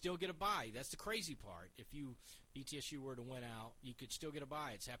you could still get a bye. That's the crazy part. If ETSU were to win out, you could still get a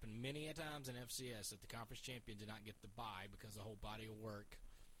bye. It's happened many a times in FCS that the conference champion did not get the bye because the whole body of work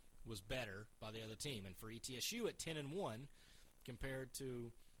was better by the other team. And for ETSU at 10-1 compared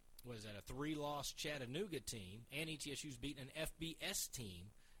to, what is that, a 3-loss Chattanooga team, and ETSU's beaten an FBS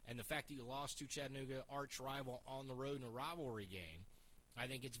team, and the fact that you lost to Chattanooga, arch rival, on the road in a rivalry game, I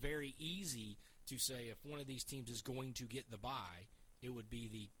think it's very easy to say if one of these teams is going to get the bye, it would be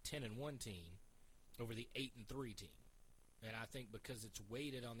the 10-1 team over the 8-3 team. And I think because it's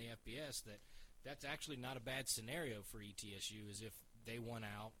weighted on the FBS, that's actually not a bad scenario for ETSU, as if they won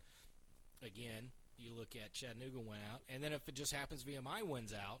out. Again, you look at Chattanooga went out, and then if it just happens VMI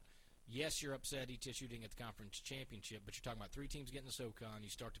wins out, yes, you're upset ETSU didn't get the conference championship, but you're talking about 3 teams getting the SoCon. You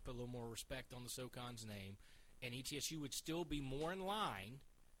start to put a little more respect on the SoCon's name, and ETSU would still be more in line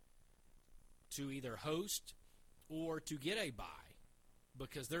to either host or to get a bye,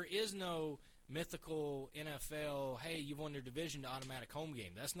 because there is no mythical NFL, hey, you've won your division to automatic home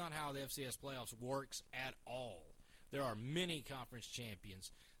game. That's not how the FCS playoffs works at all. There are many conference champions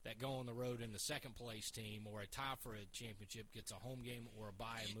that go on the road in the second-place team or a tie for a championship gets a home game or a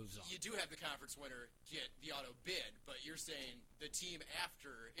bye and moves on. You do have the conference winner get the auto bid, but you're saying the team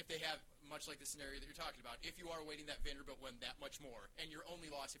after, if they have, much like the scenario that you're talking about, if you are waiting that Vanderbilt win that much more, and your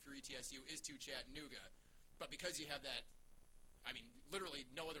only loss if you're ETSU is to Chattanooga, but because you have that, I mean, literally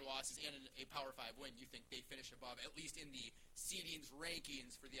no other losses and a Power 5 win, you think they finish above, at least in the seedings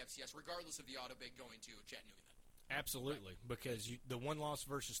rankings for the FCS, regardless of the auto bid going to Chattanooga then? Absolutely, because the one loss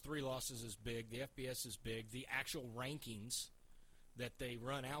versus three losses is big. The FBS is big. The actual rankings that they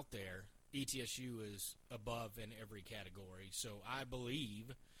run out there, ETSU is above in every category. So I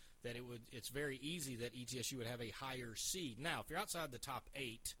believe that it's very easy that ETSU would have a higher seed. Now, if you're outside the top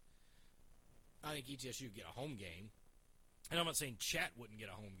 8, I think ETSU would get a home game. And I'm not saying Chat wouldn't get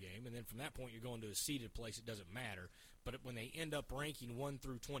a home game. And then from that point, you're going to a seeded place. It doesn't matter. But when they end up ranking 1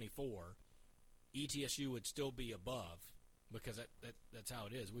 through 24, ETSU would still be above because that's how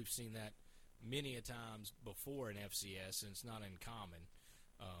it is. We've seen that many a times before in FCS, and it's not uncommon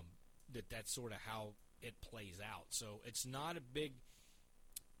that's sort of how it plays out. So it's not a big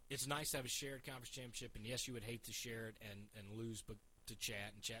 – it's nice to have a shared conference championship, and yes, you would hate to share it and lose to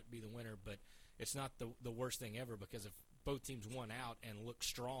Chat and Chat be the winner, but it's not the worst thing ever because if both teams won out and look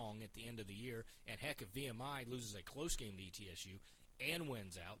strong at the end of the year, and heck, if VMI loses a close game to ETSU – and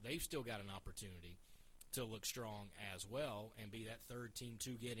wins out, they've still got an opportunity to look strong as well and be that third team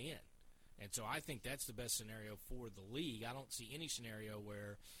to get in. And so I think that's the best scenario for the league. I don't see any scenario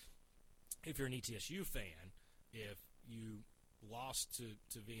where, if you're an ETSU fan, if you lost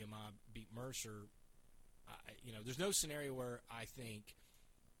to VMI, beat Mercer, there's no scenario where I think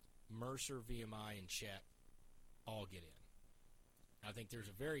Mercer, VMI, and Chat all get in. I think there's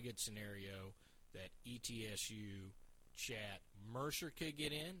a very good scenario that ETSU, Chat, Mercer could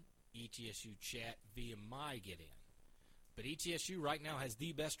get in, ETSU, Chat, VMI get in. But ETSU right now has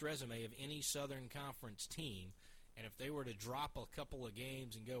the best resume of any Southern Conference team, and if they were to drop a couple of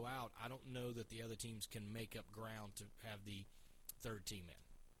games and go out, I don't know that the other teams can make up ground to have the third team in.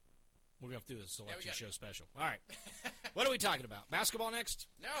 We're going to do a selection show special. All right. What are we talking about? Basketball next?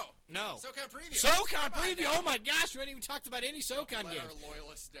 No. SoCon preview. SoCon preview. Oh, my gosh. We haven't even talked about any SoCon games. Let our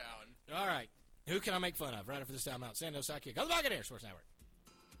loyalists down. All right. Who can I make fun of right after this timeout? Sandoz Sidekick on the Buccaneers Sports Network.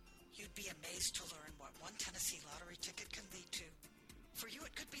 You'd be amazed to learn what one Tennessee lottery ticket can lead to. For you,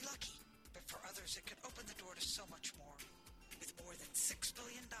 it could be lucky, but for others, it could open the door to so much more. With more than $6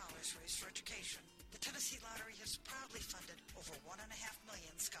 billion raised for education, the Tennessee Lottery has proudly funded over $1.5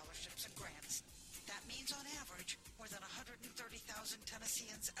 million scholarships and grants. That means, on average, more than 130,000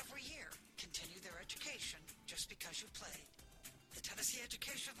 Tennesseans every year continue their education just because you played. The Tennessee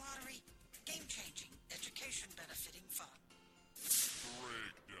Education Lottery. Game-changing, education-benefiting fun.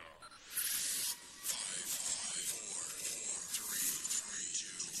 Breakdown. 5, 4, 4, 3, 3,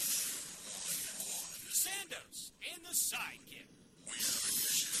 2, 1, 1. Sandoz and the Sidekick. We have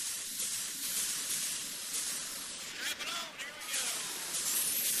ignition. Strap it on, here we go.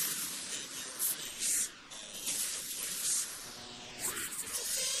 In your face, all over the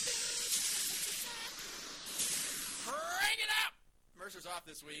place. Bring it up! Mercer's off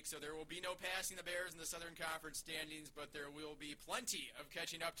this week, so there will be no passing the Bears in the Southern Conference standings, but there will be plenty of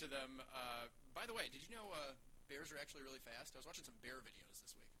catching up to them. By the way, did you know Bears are actually really fast? I was watching some Bear videos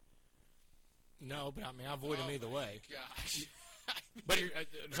this week. No, but I mean, I avoid them either way. Gosh. But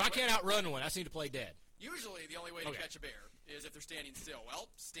if I can't outrun one, I seem to play dead. Usually the only way to catch a bear is if they're standing still. Well,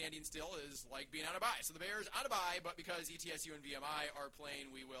 standing still is like being on a bye. So the Bears on a bye, but because ETSU and VMI are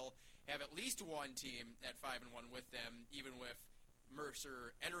playing, we will have at least one team at 5-1 with them, even with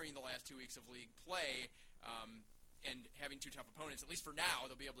Mercer entering the last 2 weeks of league play and having two tough opponents. At least for now,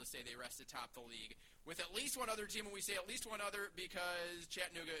 they'll be able to say they rest atop the league with at least one other team. And we say at least one other because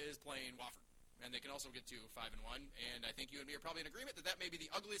Chattanooga is playing Wofford. And they can also get to 5-1, and I think you and me are probably in agreement that may be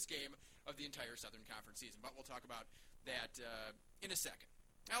the ugliest game of the entire Southern Conference season. But we'll talk about that in a second.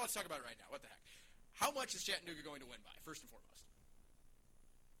 Now let's talk about it right now. What the heck? How much is Chattanooga going to win by, first and foremost?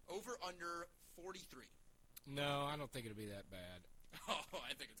 Over, under 43. No, I don't think it'll be that bad. Oh,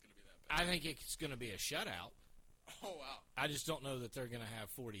 I think it's going to be that bad. I think it's going to be a shutout. Oh, wow. I just don't know that they're going to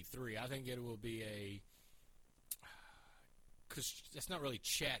have 43. I think it will be because that's not really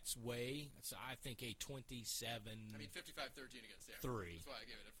Chat's way. It's, I think, a 27. I mean, 55-13 against Sanford. 3. That's why I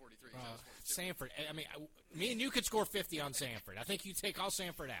gave it a 43. Sanford. I mean, me and you could score 50 on Sanford. I think you take all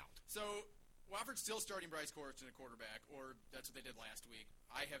Sanford out. So Wofford's still starting Bryce Corrston at quarterback, or that's what they did last week.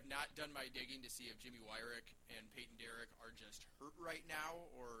 I have not done my digging to see if Jimmy Wyrick and Peyton Derrick are just hurt right now,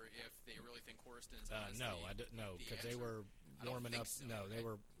 or if they really think Corrston is no, because they were warming up. So, no, right? they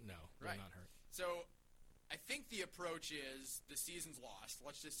were not hurt. So I think the approach is the season's lost.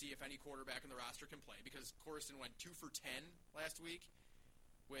 Let's just see if any quarterback in the roster can play, because Coruscant went 2 for 10 last week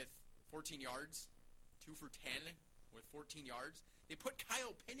with 14 yards. 2 for 10 with 14 yards. They put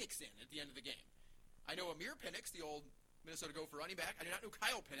Kyle Penix in at the end of the game. I know Amir Penix, the old Minnesota Gopher running back. I do not know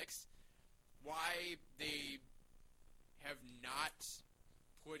Kyle Penix. Why they have not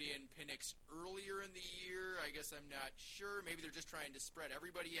put in Penix earlier in the year, I guess I'm not sure. Maybe they're just trying to spread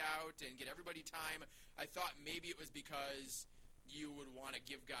everybody out and get everybody time. I thought maybe it was because you would want to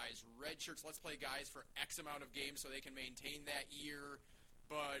give guys red shirts. Let's play guys for X amount of games so they can maintain that year.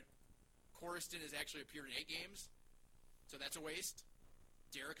 But Coruscant has actually appeared in 8 games, so that's a waste.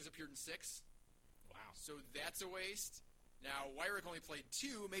 Derek has appeared in 6. Wow. So that's a waste. Now, Wyrick only played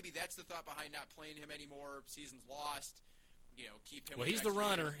 2. Maybe that's the thought behind not playing him anymore. Season's lost. Keep him. Well, he's the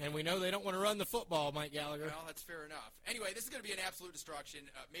runner, and we know they don't want to run the football, Mike Gallagher. Well, that's fair enough. Anyway, this is going to be an absolute destruction.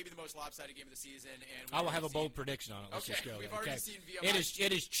 Maybe the most lopsided game of the season. And I will have a bold prediction on it. Let's just go. We've already seen VMI.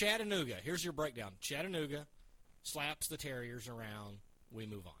 It is Chattanooga. Here's your breakdown. Chattanooga slaps the Terriers around. We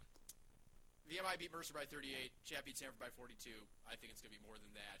move on. VMI beat Mercer by 38. Chat beat Sanford by 42. I think it's going to be more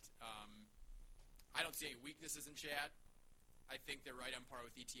than that. I don't see any weaknesses in Chat. I think they're right on par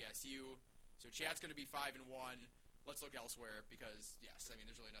with ETSU. So Chat's going to be 5-1. Let's look elsewhere because, yes, I mean,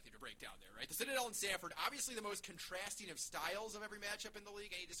 there's really nothing to break down there, right? The Citadel and Sanford, obviously the most contrasting of styles of every matchup in the league.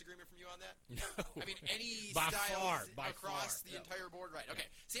 Any disagreement from you on that? No. I mean, any by styles far, across the entire board? Right, okay.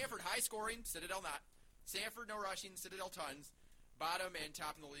 Sanford, high scoring, Citadel not. Sanford, no rushing, Citadel tons. Bottom and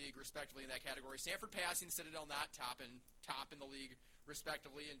top in the league, respectively, in that category. Sanford passing, Citadel not top in the league,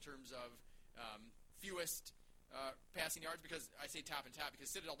 respectively, in terms of fewest passing yards, because I say top and top because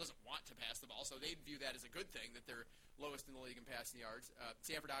Citadel doesn't want to pass the ball, so they view that as a good thing that they're lowest in the league in passing yards.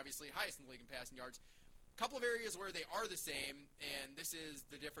 Sanford obviously highest in the league in passing yards. A couple of areas where they are the same, and this is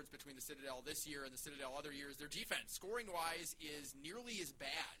the difference between the Citadel this year and the Citadel other years. Their defense, scoring-wise, is nearly as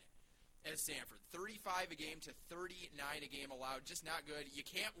bad as Sanford. 35 a game to 39 a game allowed, just not good. You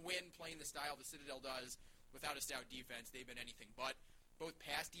can't win playing the style the Citadel does without a stout defense. They've been anything but. Both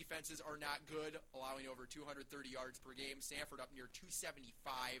pass defenses are not good, allowing over 230 yards per game. Sanford up near 275.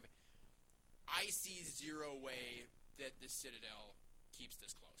 I see zero way that the Citadel keeps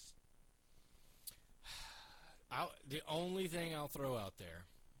this close. The only thing I'll throw out there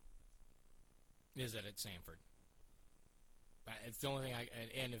is that it's Sanford. It's the only thing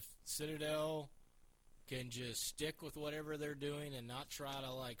and if Citadel can just stick with whatever they're doing and not try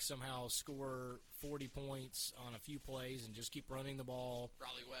to somehow score 40 points on a few plays and just keep running the ball.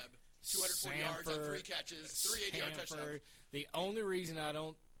 Raleigh Webb, 240 yards on 3 catches, 380-yard touchdowns. The only reason I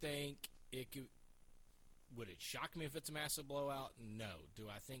don't think it could, would it shock me if it's a massive blowout? No. Do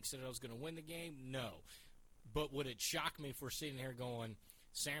I think Citadel's going to win the game? No. But would it shock me if we're sitting here going,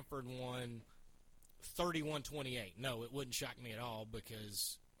 Sanford won 31-28? No, it wouldn't shock me at all,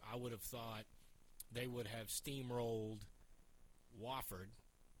 because I would have thought they would have steamrolled Wofford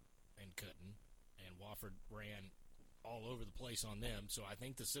and couldn't, and Wofford ran all over the place on them. So I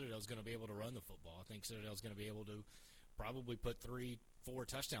think the Citadel's going to be able to run the football. I think Citadel's going to be able to probably put 3-4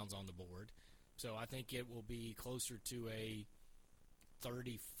 touchdowns on the board. So I think it will be closer to a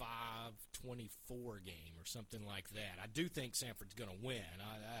 35-24 game or something like that. I do think Sanford's going to win.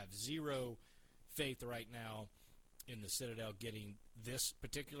 I have zero faith right now in the Citadel getting this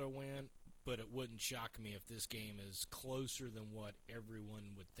particular win, but it wouldn't shock me if this game is closer than what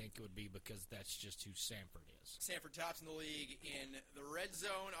everyone would think it would be, because that's just who Sanford is. Sanford tops in the league in the red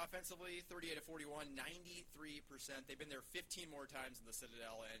zone offensively, 38-41, 93%. They've been there 15 more times than the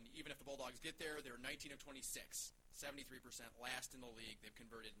Citadel, and even if the Bulldogs get there, they're 19 of 26, 73%, last in the league. They've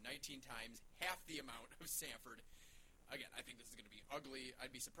converted 19 times, half the amount of Sanford. Again, I think this is going to be ugly.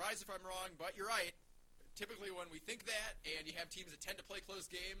 I'd be surprised if I'm wrong, but you're right. Typically when we think that and you have teams that tend to play close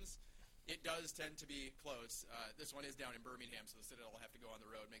games, it does tend to be close. This one is down in Birmingham, so the Citadel will have to go on the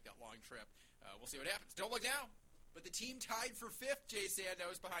road, make that long trip. We'll see what happens. Don't look now, but the team tied for 5th, Jay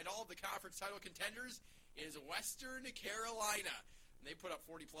Sandos, behind all of the conference title contenders, is Western Carolina. And they put up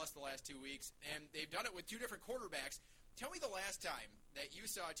 40-plus the last 2 weeks, and they've done it with 2 different quarterbacks. Tell me the last time that you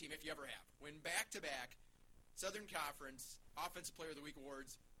saw a team, if you ever have, win back-to-back Southern Conference Offensive Player of the Week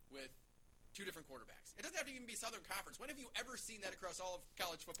awards with 2 different quarterbacks. It doesn't have to even be Southern Conference. When have you ever seen that across all of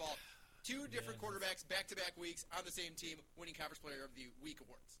college football? 2 different quarterbacks back-to-back weeks on the same team winning Conference Player of the Week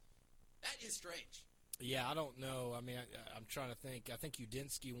awards. That is strange. Yeah, I don't know. I mean, I'm trying to think. I think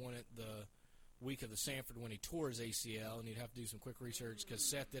Udinski won it the week of the Sanford when he tore his ACL, and you'd have to do some quick research because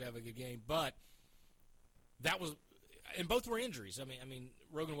Seth did have a good game. But that was – and both were injuries. I mean,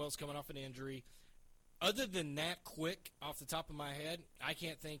 Rogan Wells coming off an injury. Other than that, quick off the top of my head, I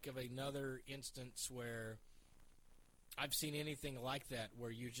can't think of another instance where I've seen anything like that,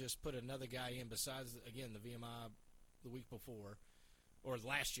 where you just put another guy in besides, again, the VMI the week before, or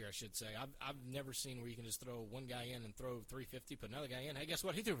last year, I should say. I've never seen where you can just throw one guy in and throw 350, put another guy in. Hey, guess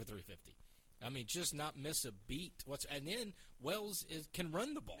what? He threw for 350. I mean, just not miss a beat. And then Wells can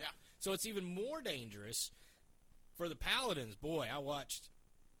run the ball. Yeah. So it's even more dangerous for the Paladins. Boy, I watched.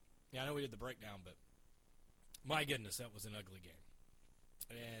 Yeah, I know we did the breakdown, but my goodness, that was an ugly game.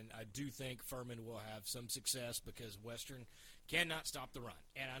 And I do think Furman will have some success because Western cannot stop the run.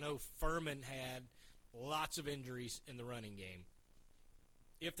 And I know Furman had lots of injuries in the running game.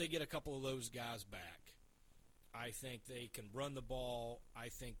 If they get a couple of those guys back, I think they can run the ball. I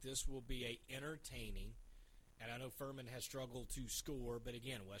think this will be a entertaining, and I know Furman has struggled to score, but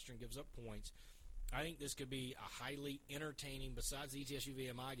again, Western gives up points. I think this could be a highly entertaining, besides the ETSU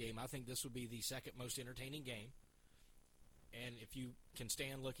VMI game, I think this would be the second most entertaining game. And if you can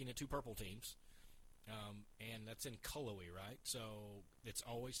stand looking at two purple teams, and that's in Cullowhee, right? So it's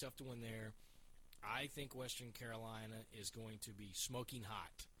always tough to win there. I think Western Carolina is going to be smoking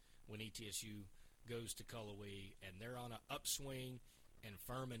hot when ETSU goes to Cullowhee, and they're on an upswing, and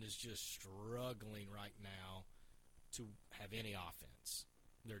Furman is just struggling right now to have any offense.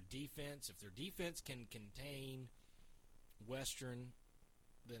 Their defense, if their defense can contain Western,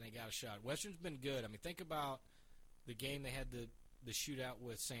 then they got a shot. Western's been good. I mean, think about the game they had the shootout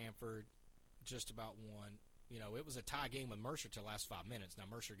with Sanford, just about won. You know, it was a tie game with Mercer till the last 5 minutes. Now,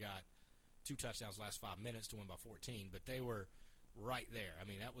 Mercer got 2 touchdowns last 5 minutes to win by 14, but they were right there. I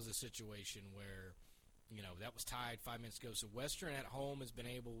mean, that was a situation where, you know, that was tied 5 minutes ago. So Western at home has been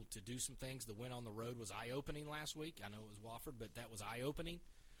able to do some things. The win on the road was eye-opening last week. I know it was Wofford, but that was eye-opening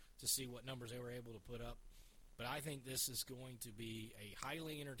to see what numbers they were able to put up. But I think this is going to be a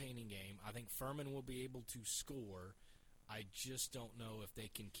highly entertaining game. I think Furman will be able to score. I just don't know if they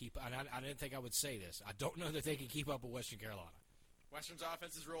can keep – I didn't think I would say this. I don't know that they can keep up with Western Carolina. Western's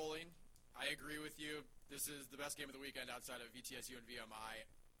offense is rolling. I agree with you. This is the best game of the weekend outside of ETSU and VMI.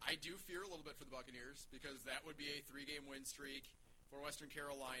 I do fear a little bit for the Buccaneers because that would be a 3-game win streak for Western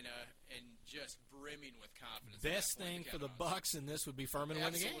Carolina and just brimming with confidence. Best thing for the Bucs in this would be Furman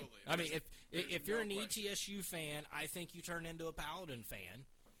win the game. I mean, if you're an ETSU fan, I think you turn into a Paladin fan.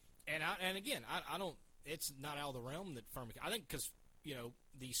 And again, I don't. It's not out of the realm that Furman. I think because you know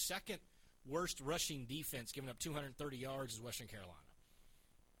the second worst rushing defense, giving up 230 yards, is Western Carolina.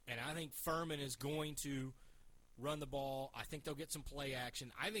 And I think Furman is going to run the ball. I think they'll get some play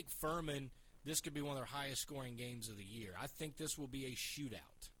action. I think Furman, this could be one of their highest scoring games of the year. I think this will be a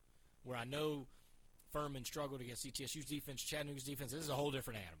shootout where I know Furman struggled against ETSU's defense, Chattanooga's defense. This is a whole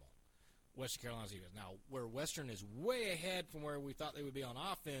different animal, Western Carolina's defense. Now, where Western is way ahead from where we thought they would be on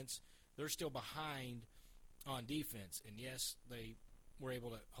offense, they're still behind on defense. And, yes, they were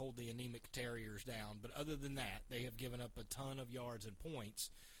able to hold the anemic Terriers down. But other than that, they have given up a ton of yards and points.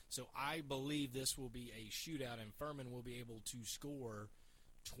 So I believe this will be a shootout, and Furman will be able to score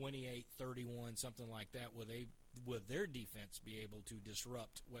 28-31, something like that, will their defense be able to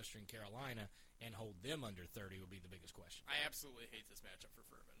disrupt Western Carolina and hold them under 30 will be the biggest question. I absolutely hate this matchup for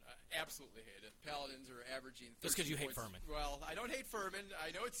Furman. I absolutely hate it. Paladins are averaging 13 Just because you hate points. Furman. Well, I don't hate Furman.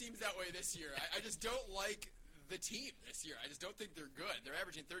 I know it seems that way this year. I just don't like the team this year. I just don't think they're good. They're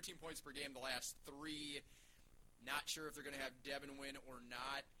averaging 13 points per game the last 3. Not sure if they're going to have Devin win or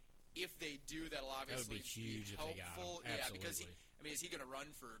not. If they do, that'll obviously be huge be if they got helpful. him. Yeah, because Absolutely. is he going to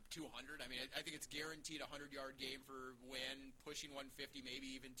run for 200? I mean, I think it's guaranteed a 100-yard game for Win, pushing 150, maybe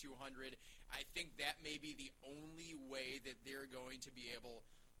even 200. I think that may be the only way that they're going to be able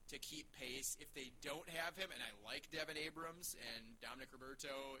to keep pace. If they don't have him, and I like Devin Abrams, and Dominic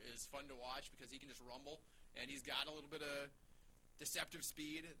Roberto is fun to watch because he can just rumble, and he's got a little bit of deceptive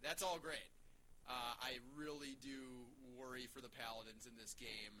speed. That's all great. I really do worry for the Paladins in this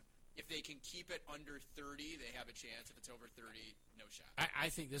game. If they can keep it under 30, they have a chance. If it's over 30, no shot. I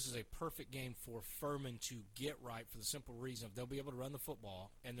think this is a perfect game for Furman to get right for the simple reason of they'll be able to run the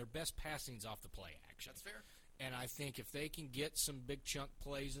football, and their best passing's off the play action. That's fair. And I think if they can get some big chunk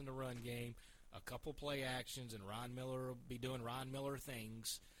plays in the run game, a couple play actions, and Ron Miller will be doing Ron Miller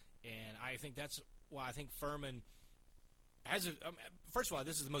things, and I think that's why I think Furman has first of all,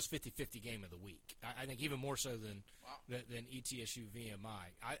 this is the most 50-50 game of the week. I think even more so than ETSU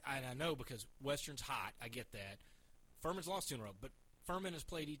VMI. I know because Western's hot. I get that. Furman's lost 2 in a row, but Furman has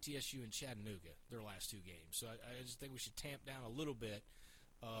played ETSU and Chattanooga their last 2 games. So I just think we should tamp down a little bit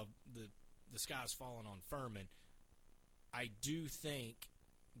of the sky's falling on Furman. I do think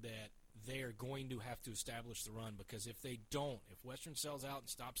that they are going to have to establish the run, because if they don't, if Western sells out and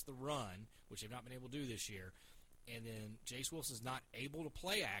stops the run, which they've not been able to do this year, and then Jace Wilson's not able to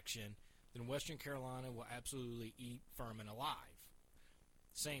play action, then Western Carolina will absolutely eat Furman alive.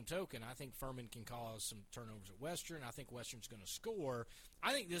 Same token, I think Furman can cause some turnovers at Western. I think Western's going to score.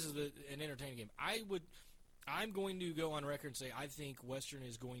 I think this is an entertaining game. I'm going to go on record and say I think Western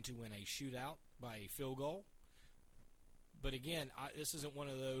is going to win a shootout by a field goal. But again, this isn't one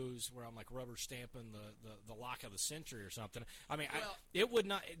of those where I'm like rubber stamping the lock of the century or something. I mean,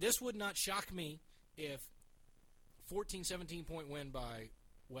 this would not shock me if 14, 17-point win by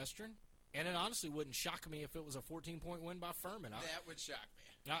Western, and it honestly wouldn't shock me if it was a 14-point win by Furman. That would shock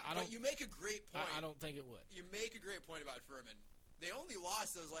me. But you make a great point. I don't think it would. You make a great point about Furman. They only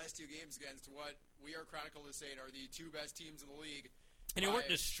lost those last two games against what we are chronicled as saying are the two best teams in the league. And they weren't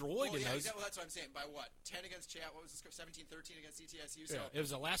destroyed in those. Well, that's what I'm saying. By what? 10 against Chat. What was the score? 17-13 against ETSU. So it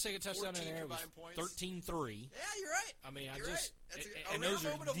was a last-second touchdown in there. It was 13-3. Yeah, you're right. I mean, right. And those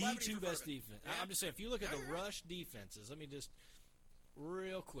are the two best Furman. defense. Yeah. I'm just saying, if you look at the right. rush defenses, let me just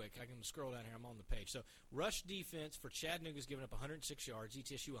real quick. I can scroll down here. I'm on the page. So rush defense for Chattanooga's given up 106 yards.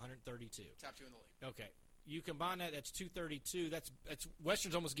 ETSU 132. Top two in the league. Okay. You combine that. That's 232. That's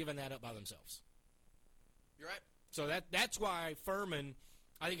Western's almost given that up by themselves. You're right. So that's why Furman.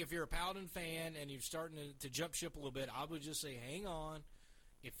 I think if you're a Paladin fan and you're starting to jump ship a little bit, I would just say hang on.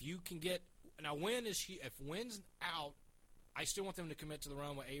 If you can get now, if Wynn's out, I still want them to commit to the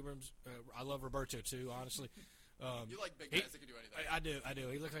run with Abrams. I love Roberto too, honestly. You like big guys that can do anything. I do.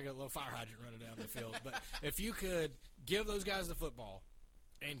 He looks like a little fire hydrant running down the field. But if you could give those guys the football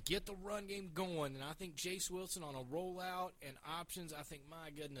and get the run game going, and I think Jace Wilson on a rollout and options, I think,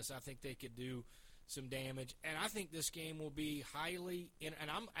 my goodness, I think they could do some damage. And I think this game will be and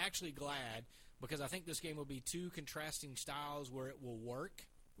I'm actually glad, because I think this game will be two contrasting styles where it will work,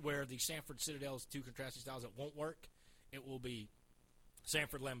 where the Sanford Citadel's two contrasting styles that won't work. It will be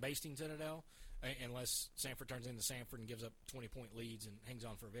Sanford lambasting Citadel, unless Sanford turns into Sanford and gives up 20-point leads and hangs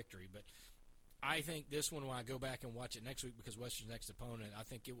on for a victory. But I think this one, when I go back and watch it next week, because Western's next opponent, I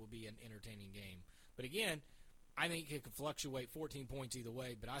think it will be an entertaining game. But again, I think it could fluctuate 14 points either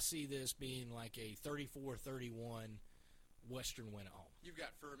way, but I see this being like a 34-31 Western win at home. You've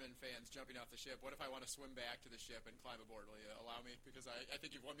got Furman fans jumping off the ship. What if I want to swim back to the ship and climb aboard? Will you allow me? Because I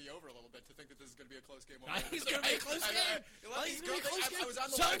think you've won me over a little bit to think that this is going to be a close game. I think it's going to be a close game. I was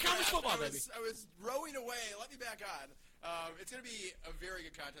on the Southern Conference football, baby. I was rowing away. Let me back on. It's going to be a very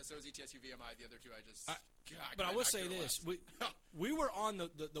good contest. So is ETSU VMI. The other two, but I will say this: we were on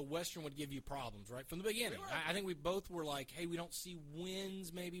the Western would give you problems right from the beginning. I think we both were like, hey, we don't see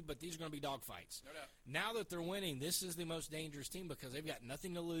wins maybe, but these are going to be dogfights. No doubt. Now that they're winning, this is the most dangerous team because they've got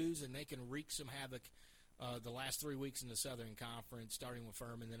nothing to lose and they can wreak some havoc. The last 3 weeks in the Southern Conference, starting with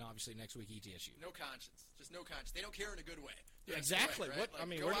Furman, then obviously next week ETSU. No conscience, just no conscience. They don't care in a good way. Yeah, exactly. Right? I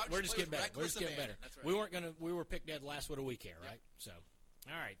mean, we're just getting better. We're just getting better. That's right. We were picked dead last what we care, right? So,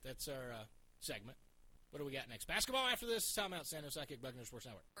 all right, that's our segment. What do we got next? Basketball after this. Timeout. San Jose Sidekick, Buckner Sports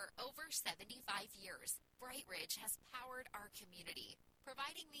Network. For over 75 years, Bright Ridge has powered our community,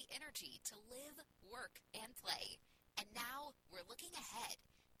 providing the energy to live, work, and play. And now we're looking ahead,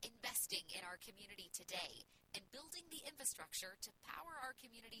 investing in our community today and building the infrastructure to power our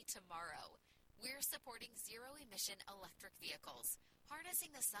community tomorrow. We're supporting zero-emission electric vehicles,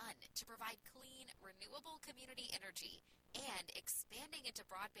 harnessing the sun to provide clean, renewable community energy, and expanding into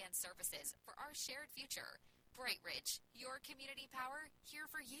broadband services for our shared future. Bright Ridge, your community power,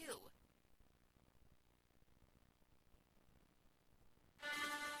 here for you.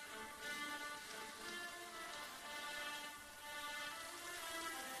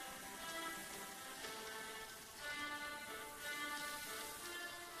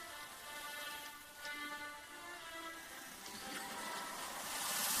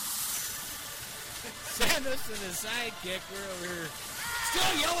 Sandos and his sidekick. We're over here still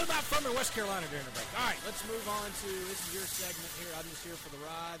yelling about Furman, West Carolina during the break. All right, let's move on to this is your segment here. I'm just here for the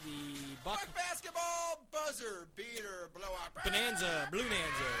ride. The Buck basketball buzzer beater blowout. Bonanza, Blue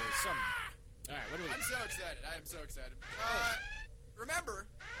Nanza, something. All right, what do we got? I'm so excited. I am so excited. Remember.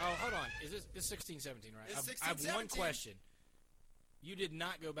 Oh, hold on. Is this 16-17, right? It's 16-17. I have one question. You did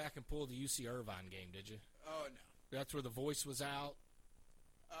not go back and pull the UC Irvine game, did you? Oh, no. That's where the voice was out?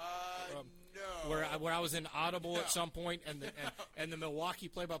 No. where I was in Audible at some point, and the Milwaukee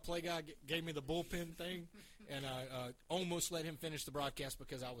play-by-play guy gave me the bullpen thing, and I almost let him finish the broadcast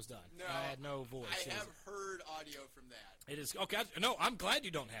because I was done. No, I had no voice. I have heard audio from that. It is okay. No, I'm glad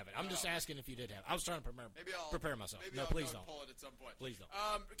you don't have it. I'm just asking if you did have it. I was trying to prepare myself. Maybe No, I'll please go don't. pull it at some point. Please don't.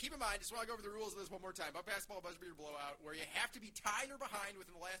 Keep in mind, just want to go over the rules of this one more time. About basketball buzzer beater blowout, where you have to be tied or behind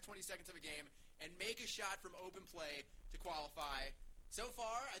within the last 20 seconds of a game and make a shot from open play to qualify. So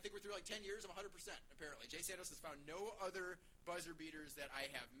far, I think we're through like 10 years of 100%, apparently. Jay Sandos has found no other buzzer beaters that I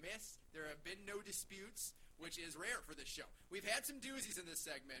have missed. There have been no disputes, which is rare for this show. We've had some doozies in this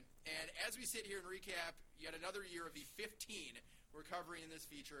segment, and as we sit here and recap yet another year of the 15 we're covering in this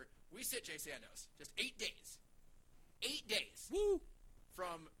feature, we sit Jay Sandos just 8 days. 8 days. Woo!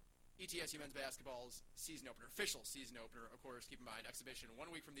 From ETSU men's basketball's season opener, official season opener, of course. Keep in mind, exhibition 1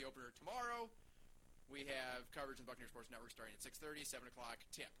 week from the opener tomorrow. We have coverage on Buccaneer Sports Network starting at 6:30, 7 o'clock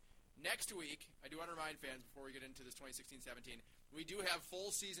tip. Next week, I do want to remind fans before we get into this 2016-17, we do have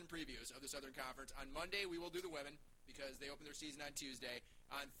full season previews of the Southern Conference. On Monday, we will do the women because they open their season on Tuesday.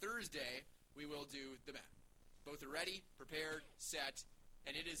 On Thursday, we will do the men. Both are ready, prepared, set,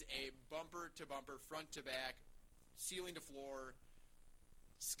 and it is a bumper-to-bumper, front-to-back, ceiling-to-floor,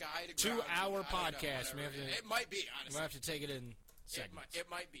 sky-to-ground. 2-hour I don't know, podcast. whatever. It might be, We honestly. have to take it in segments. It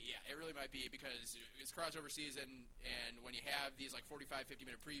might be, yeah. It really might be because it's crossover season, and when you have these like 45,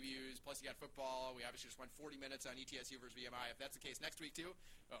 50-minute previews, plus you got football, we obviously just went 40 minutes on ETSU versus VMI. If that's the case next week, too,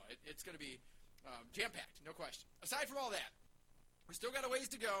 it's going to be jam-packed, no question. Aside from all that, we still got a ways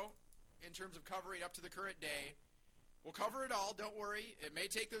to go in terms of covering up to the current day. We'll cover it all, don't worry. It may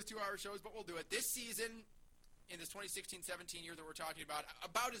take those 2-hour shows, but we'll do it. This season, in this 2016-17 year that we're talking about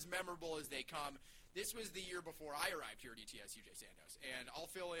as memorable as they come. This was the year before I arrived here at ETSU, Jay Sandos, and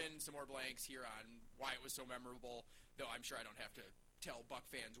I'll fill in some more blanks here on why it was so memorable, though I'm sure I don't have to tell Buck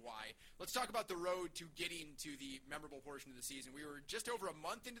fans why. Let's talk about the road to getting to the memorable portion of the season. We were just over a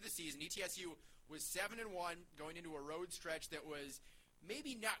month into the season. ETSU was 7-1 going into a road stretch that was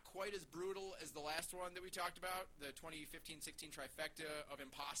maybe not quite as brutal as the last one that we talked about, the 2015-16 trifecta of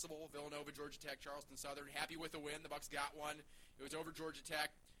impossible, Villanova, Georgia Tech, Charleston Southern. Happy with the win. The Bucks got one. It was over Georgia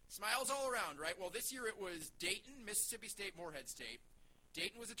Tech. Smiles all around, right? Well, this year it was Dayton, Mississippi State, Morehead State.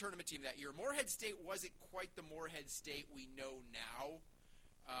 Dayton was a tournament team that year. Morehead State wasn't quite the Morehead State we know now.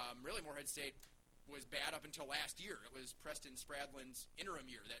 Really, Morehead State was bad up until last year. It was Preston Spradlin's interim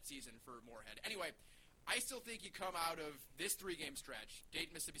year that season for Morehead. Anyway, I still think you come out of this 3-game stretch,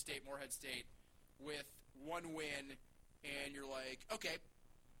 Dayton, Mississippi State, Morehead State, with one win, and you're like, okay,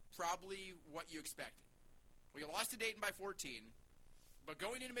 probably what you expected. Well, you lost to Dayton by 14, but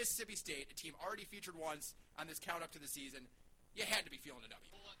going into Mississippi State, a team already featured once on this count up to the season, you had to be feeling a W.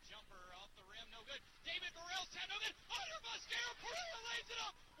 Pull-up jumper off the rim, no good. David Burrell's time, no good. Under Mascara, Perea lays it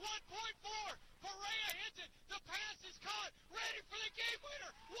up. 1.4. Perea hits it. The pass is caught. Ready for the game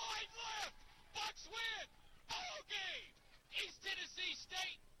winner. Wide left. Bucks win. All game. East Tennessee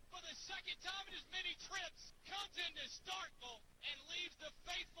State, for the second time in as many trips, comes into Starkville and leaves the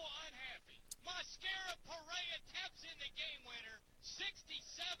faithful unhappy. Mascara Perea taps in the game winner.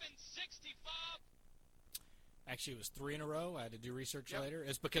 67-65. Actually, it was 3 in a row. I had to do research later.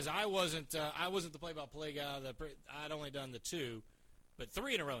 It's because I wasn't the play-by-play guy. I'd only done the 2, but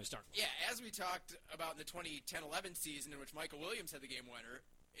 3 in a row in Starkville. Yeah, as we talked about in the 2010-11 season in which Michael Williams had the game winner,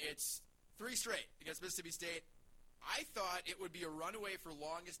 it's 3 straight against Mississippi State. I thought it would be a runaway for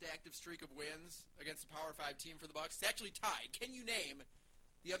longest active streak of wins against a Power 5 team for the Bucks. It's actually tied. Can you name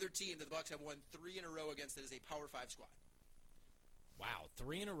the other team that the Bucks have won 3 in a row against that is a Power 5 squad? Wow,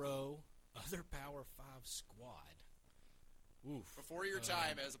 3 in a row, other Power 5 squad. Oof. Before your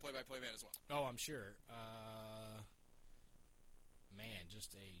time as a play-by-play man as well. Oh, I'm sure. Man,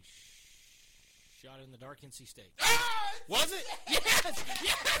 just a shot in the dark, NC State. Ah! Was it? Yes!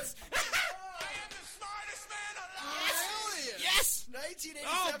 Yes! I am the smartest man alive. Yes!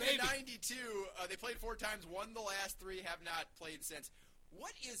 1987-92. They played 4 times, won the last 3, have not played since.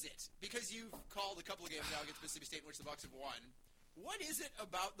 What is it? Because you've called a couple of games now against Mississippi State in which the Bucks have won. What is it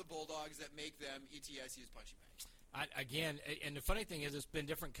about the Bulldogs that make them ETSU's punching bag? Again, and the funny thing is it's been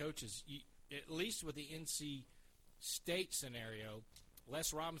different coaches. At least with the NC State scenario,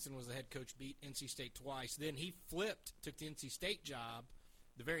 Les Robinson was the head coach, beat NC State twice. Then he flipped, took the NC State job.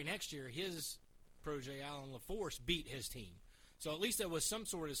 The very next year, his protege, Alan LaForce, beat his team. So at least there was some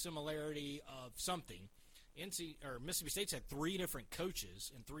sort of similarity of something. Mississippi State's had 3 different coaches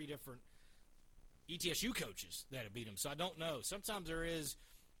and 3 different ETSU coaches that have beat them. So I don't know. Sometimes there is,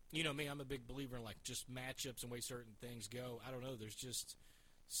 you know me, I'm a big believer in like just matchups and way certain things go. I don't know. There's just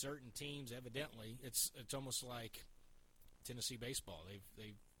certain teams, evidently. It's almost like Tennessee baseball.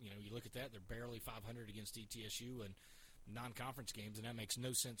 They've you look at that, they're barely 500 against ETSU and non-conference games, and that makes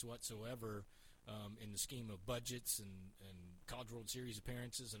no sense whatsoever in the scheme of budgets and College World Series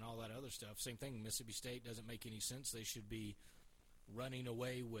appearances and all that other stuff. Same thing, Mississippi State doesn't make any sense. They should be running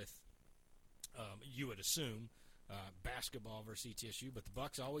away with, you would assume, basketball versus ETSU, but the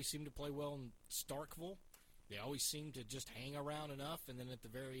Bucks always seem to play well in Starkville. They always seem to just hang around enough and then at the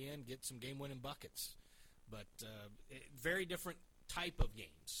very end get some game-winning buckets. But very different type of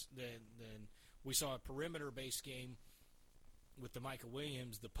games than we saw a perimeter-based game with the Micah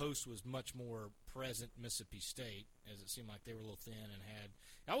Williams. The post was much more present Mississippi State, as it seemed like they were a little thin and had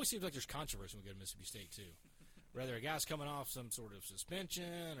 – it always seems like there's controversy when we go to Mississippi State too. Whether a guy's coming off some sort of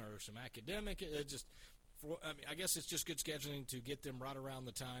suspension or some academic, I guess it's just good scheduling to get them right around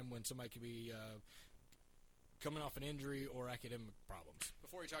the time when somebody could be coming off an injury or academic problems.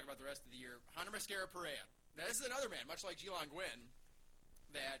 Before we talk about the rest of the year, Hunter Mascara-Perea. Now, this is another man, much like Jelon Gwynn,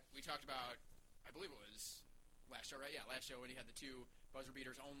 that we talked about, I believe it was last show, right? Yeah, last show when he had the two buzzer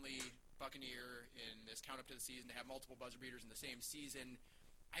beaters, only Buccaneer in this count up to the season to have multiple buzzer beaters in the same season.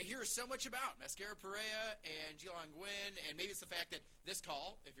 I hear so much about Mascara-Perea and Jelon Gwynn, and maybe it's the fact that this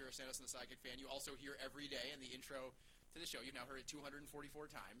call, if you're a Sanderson the Sidekick fan, you also hear every day in the intro to the show. You've now heard it 244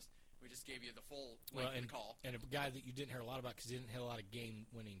 times. We just gave you the full length of the call. And a guy that you didn't hear a lot about because he didn't hit a lot of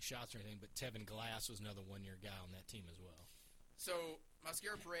game-winning shots or anything, but Tevin Glass was another one-year guy on that team as well. So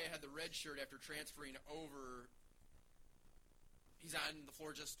Mascara-Perea had the red shirt after transferring over. He's on the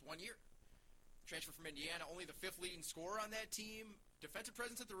floor just 1 year. Transfer from Indiana, only the fifth leading scorer on that team. Defensive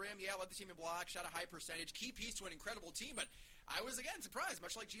presence at the rim, led the team in blocks, shot a high percentage. Key piece to an incredible team, but I was, again, surprised,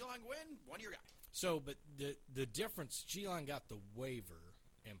 much like Jelon Gwynn, 1 year guy. So, but the difference, Jelon got the waiver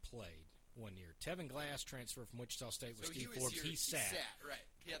and played 1 year. Tevin Glass transferred from Wichita State with Steve Forbes. He sat. Right.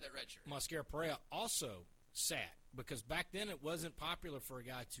 He had that red shirt. Mascara-Perea also sat because back then it wasn't popular for a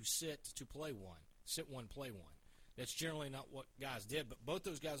guy to sit to play one. Sit one, play one. That's generally not what guys did, but both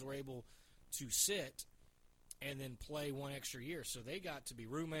those guys were able to sit and then play one extra year. So they got to be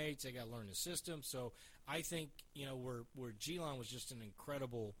roommates. They got to learn the system. So I think, where Jelon was just an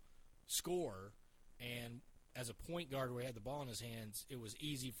incredible scorer, and as a point guard where he had the ball in his hands, it was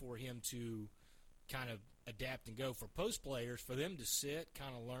easy for him to kind of adapt and go. For post players, for them to sit,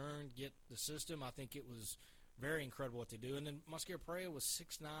 kind of learn, get the system, I think it was very incredible what they do. And then Mascara-Perea was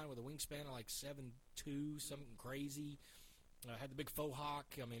 6'9" with a wingspan of like 7'2", something crazy. Had the big faux hawk.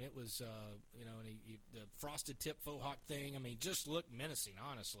 I mean, it was, and the frosted tip faux hawk thing. I mean, just looked menacing,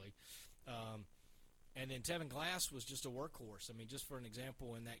 honestly. And then Tevin Glass was just a workhorse. I mean, just for an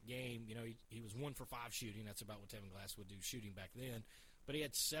example, in that game, he was 1 for 5 shooting. That's about what Tevin Glass would do shooting back then. But he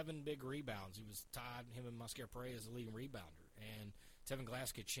had 7 big rebounds. He was tied, him and Mascara-Perea, as the leading rebounder. And Tevin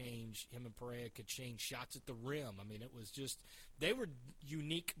Glass could change, him and Perea could change shots at the rim. I mean, it was just, they were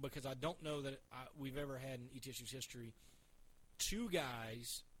unique because I don't know that we've ever had in ETSU's history 2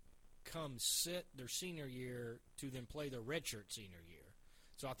 guys come sit their senior year to then play their redshirt senior year.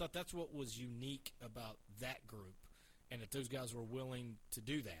 So I thought that's what was unique about that group, and that those guys were willing to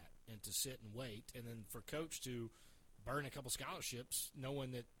do that and to sit and wait, and then for Coach to burn a couple scholarships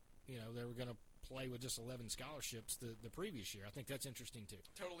knowing that, they were going to play with just 11 scholarships the previous year. I think that's interesting too.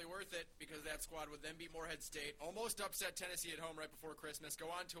 Totally worth it because that squad would then beat Morehead State, almost upset Tennessee at home right before Christmas, go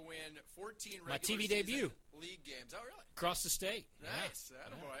on to win 14 regular TV season debut. League games. Oh, really? Across the state. Nice.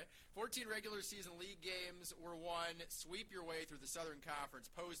 Yeah. Attaboy. 14 regular season league games were won. Sweep your way through the Southern Conference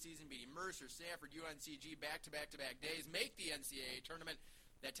postseason, beating Mercer, Stanford, UNCG back-to-back-to-back days. Make the NCAA tournament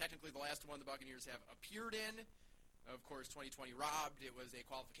that technically the last one the Buccaneers have appeared in. Of course, 2020 robbed. It was a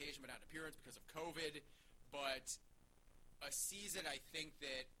qualification but not an appearance because of COVID. But a season, I think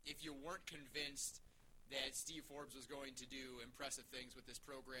that if you weren't convinced that Steve Forbes was going to do impressive things with this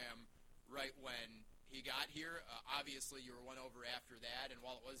program right when he got here, obviously you were won over after that. And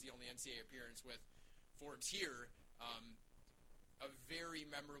while it was the only NCAA appearance with Forbes here, a very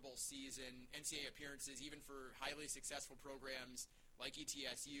memorable season. NCAA appearances, even for highly successful programs like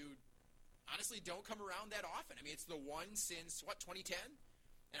ETSU, honestly don't come around that often. I mean, it's the one since, 2010?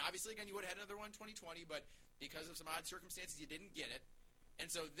 And obviously, again, you would have had another one in 2020, but because of some odd circumstances, you didn't get it. And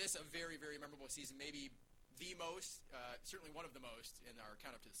so this, a very, very memorable season, maybe the most, certainly one of the most in our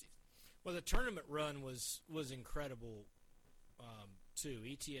count-up to the season. Well, the tournament run was incredible, too,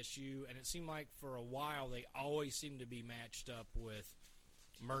 ETSU, and it seemed like for a while they always seemed to be matched up with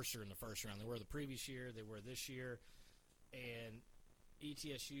Mercer in the first round. They were the previous year, they were this year, and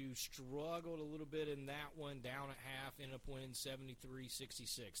ETSU struggled a little bit in that one, down at half, ended up winning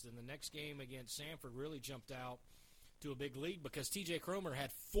 73-66. Then the next game against Sanford really jumped out to a big lead because T.J. Cromer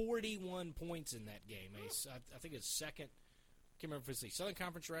had 41 points in that game. I think his second can't remember if it's the Southern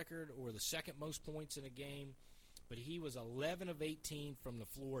Conference record or the second most points in a game, but he was 11 of 18 from the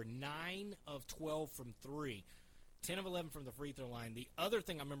floor, 9 of 12 from 3, 10 of 11 from the free throw line. The other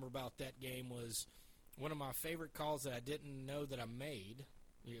thing I remember about that game was one of my favorite calls that I didn't know that I made.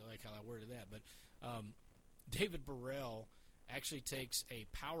 You like how I worded that, but David Burrell actually takes a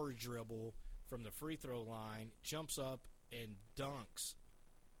power dribble from the free throw line, jumps up, and dunks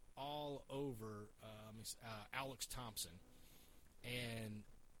all over Alex Thompson. And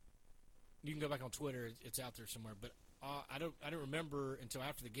you can go back on Twitter; it's out there somewhere. But I don't remember until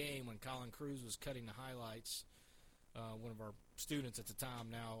after the game when Colin Cruz was cutting the highlights. One of our students at the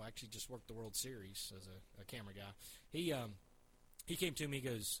time now actually just worked the World Series as a camera guy. He came to me, he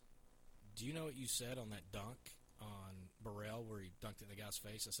goes, "Do you know what you said on that dunk on Burrell where he dunked it in the guy's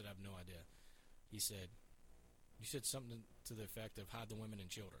face?" I said, "I have no idea." He said, "You said something to the effect of hide the women and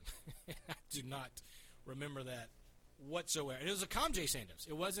children." I do not remember that whatsoever. And it was a calm Jay Sandos.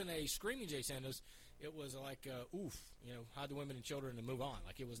 It wasn't a screaming Jay Sandos. It was like, oof, hide the women and children and move on.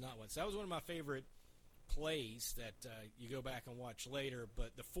 Like, it was not what. So that was one of my favorite plays that you go back and watch later.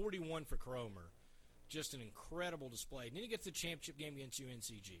 But the 41 for Cromer, just an incredible display. And then he gets the championship game against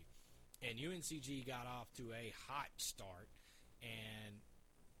UNCG. And UNCG got off to a hot start. And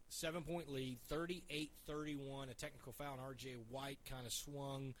 7-point lead, 38-31, a technical foul, and R.J. White kind of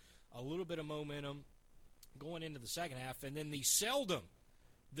swung a little bit of momentum going into the second half. And then the seldom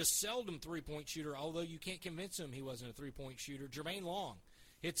three-point shooter, although you can't convince him he wasn't a three-point shooter, Jermaine Long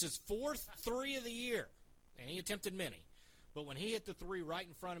hits his 4th three of the year, and he attempted many. But when he hit the three right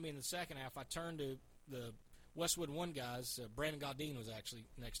in front of me in the second half, I turned to the Westwood 1 guys. Brandon Gaudine was actually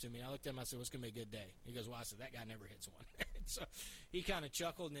next to me. And I looked at him and I said, "Well, it's going to be a good day." He goes, "Well," I said, "that guy never hits one." So he kind of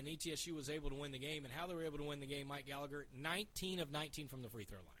chuckled, and then ETSU was able to win the game. And how they were able to win the game, Mike Gallagher, 19 of 19 from the free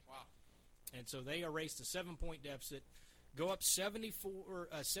throw line. Wow. And so they erased a 7-point deficit, go up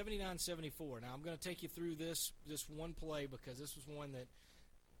 79-74. Now I'm going to take you through this one play because this was one that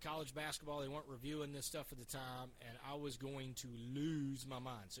college basketball, they weren't reviewing this stuff at the time, and I was going to lose my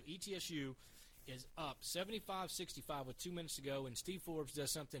mind. So ETSU is up 75-65 with 2 minutes to go, and Steve Forbes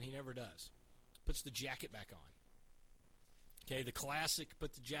does something he never does. Puts the jacket back on. Okay, the classic,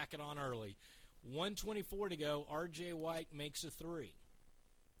 put the jacket on early. 1:24 to go, R.J. White makes a three.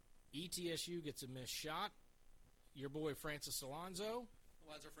 ETSU gets a missed shot. Your boy Francis Alonso.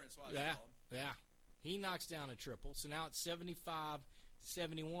 Alonso Francois. Yeah. He knocks down a triple. So now it's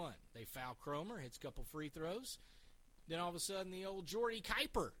 75-71. They foul Cromer, hits a couple free throws. Then all of a sudden the old Jordy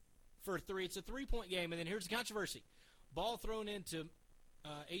Kuiper for a three. It's a three-point game, and then here's the controversy. Ball thrown into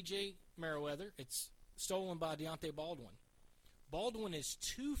A.J. Merriweather. It's stolen by Deontay Baldwin. Baldwin is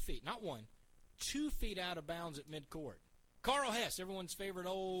 2 feet, not 1, 2 feet out of bounds at midcourt. Carl Hess, everyone's favorite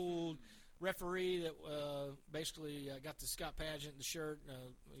old referee that basically got the Scott Pageant, the shirt,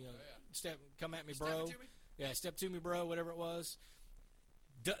 come at me, bro. Step to me, bro, whatever it was.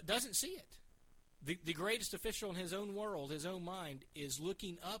 Doesn't see it. The greatest official in his own world, his own mind, is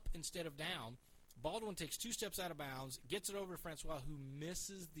looking up instead of down. Baldwin takes 2 steps out of bounds, gets it over to Francois, who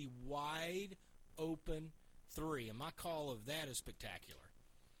misses the wide open three. And my call of that is spectacular.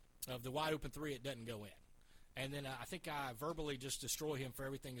 Of the wide open three, it doesn't go in. And then I think I verbally just destroy him for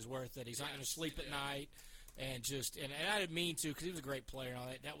everything he's worth, that he's not going to sleep at night. And I didn't mean to, because he was a great player and all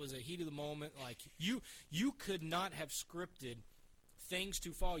that. That was a heat of the moment. Like, you could not have scripted things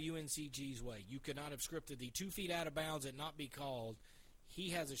to fall UNCG's way. You could not have scripted the 2 feet out of bounds and not be called. He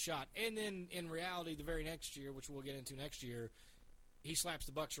has a shot. And then, in reality, the very next year, which we'll get into next year, he slaps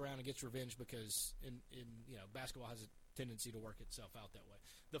the Bucks around and gets revenge because basketball has a tendency to work itself out that way.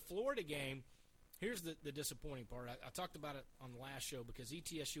 The Florida game, here's the disappointing part. I talked about it on the last show because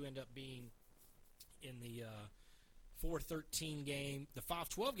ETSU ended up being in the 4-13 game. The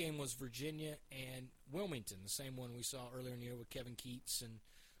 5-12 game was Virginia and Wilmington, the same one we saw earlier in the year with Kevin Keats, and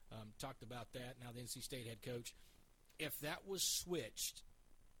talked about that. Now the NC State head coach. If that was switched,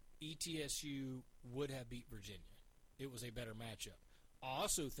 ETSU would have beat Virginia. It was a better matchup. I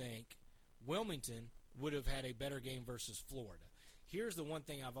also think Wilmington would have had a better game versus Florida. Here's the one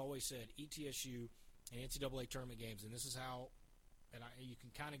thing I've always said, ETSU and NCAA tournament games, and this is how, you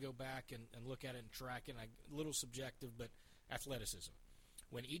can kind of go back and look at it and track it, a little subjective, but athleticism.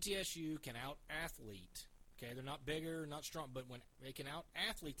 When ETSU can out-athlete, okay, they're not bigger, not strong, but when they can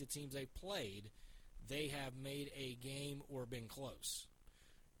out-athlete the teams they've played, they have made a game or been close.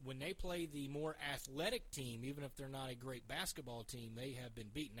 When they play the more athletic team, even if they're not a great basketball team, they have been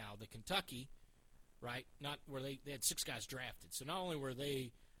beaten. Now, the Kentucky, right, not where they had 6 guys drafted. So not only were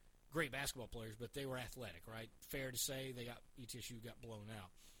they great basketball players, but they were athletic, right? Fair to say ETSU got blown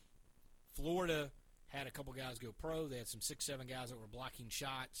out. Florida had a couple guys go pro. They had some 6'7" guys that were blocking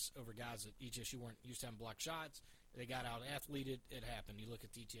shots over guys that ETSU weren't used to having blocked shots. They got out-athleted. It happened. You look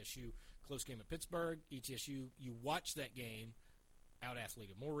at the ETSU close game at Pittsburgh. ETSU, you watch that game,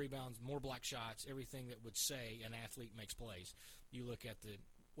 out-athleted. More rebounds, more block shots, everything that would say an athlete makes plays. You look at the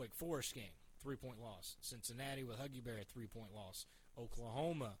Wake Forest game, 3-point loss. Cincinnati with Huggy Bear, 3-point loss.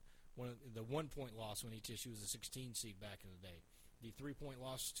 Oklahoma, the 1-point loss when ETSU was a 16 seed back in the day. The 3-point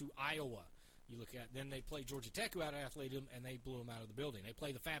loss to Iowa. You look at, then they play Georgia Tech, who out-athleted them, and they blew them out of the building. They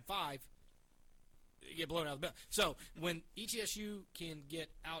play the Fab Five, they get blown out of the building. So when ETSU can get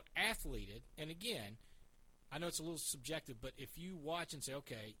out-athleted, and again, I know it's a little subjective, but if you watch and say,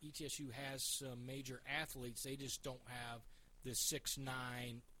 okay, ETSU has some major athletes, they just don't have the 6'9"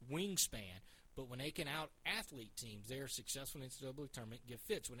 wingspan. But when they can out-athlete teams, they are successful in the NCAA tournament, get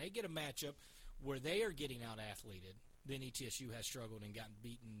fits. When they get a matchup where they are getting out-athleted, then ETSU has struggled and gotten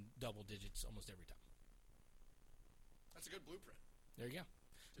beaten double digits almost every time. That's a good blueprint. There you go.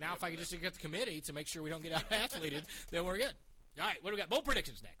 Now, if I could just get the committee to make sure we don't get out-athleted, then we're good. All right, what do we got? Bowl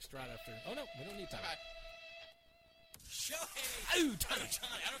predictions next, right after. Oh, no, we don't need time. Shohei. Ooh, Tommy.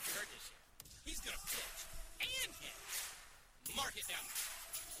 Johnny, I don't know if you heard this yet. He's going to pitch and hit. Mark it down.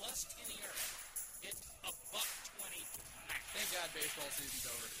 Plus 10 ERA. It's a $1.20 max. Thank God baseball season's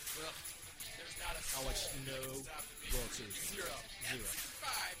over. Well, there's not a I'll watch soul no that can stop the World Series. Zero. Zero.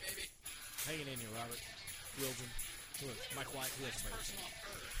 5, baby. Hanging in here, Robert. Wilson. Who else? Mike White. Who else? Person on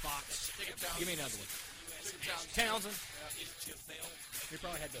earth. Fox. Take it down. Give me another one. Take it down. Townsend. Is JaVale. He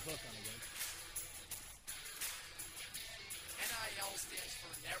probably had the hook on the game. NIL stands for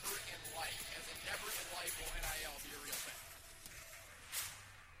never in life. As in never in life will NIL be a real thing.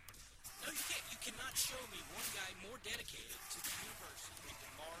 No, you can't. You cannot show me one guy more dedicated to the university than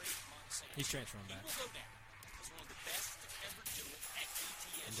Damari Monsanto. He's transferring He back. will go down as one of the best to ever do it at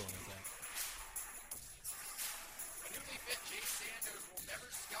ETSU. I'm going with that. A newly fit Jay Sandos will never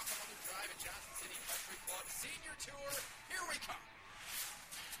scuff another drive at Johnson City Country Club Senior Tour. Here we come.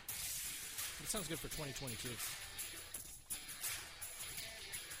 That sounds good for 2022.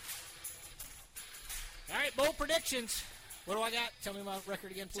 All right, bowl predictions. What do I got? Tell me my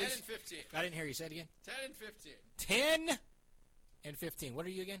record again, 10 please. and 15. I didn't hear you. Say it again. 10 and 15. 10 and 15. What are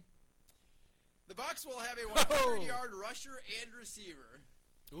you again? The Bucks will have a Whoa. 100-yard rusher and receiver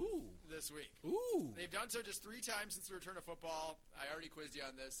Ooh. this week. Ooh. They've done so just 3 times since the return of football. I already quizzed you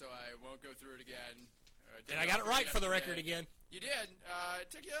on this, so I won't go through it again. And I got it right for the record again. You did. It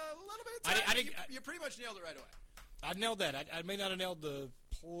took you a little bit of I time. didn't- You pretty much nailed it right away. I nailed that. I may not have nailed the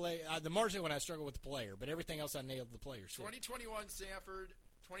play, the margin when I struggled with the player, but everything else I nailed the players. 2021 Stanford,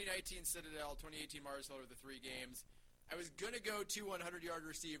 2019 Citadel, 2018 Mars Hill are the 3 games. I was going to go 2 100-yard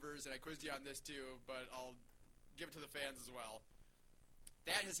receivers, and I quizzed you on this too, but I'll give it to the fans as well.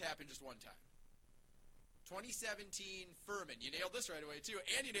 That has happened just one time. 2017 Furman. You nailed this right away too,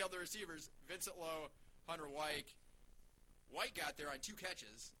 and you nailed the receivers. Vincent Lowe, Hunter White. White got there on 2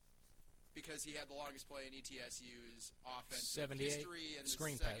 catches because he had the longest play in ETSU's offense 78 history and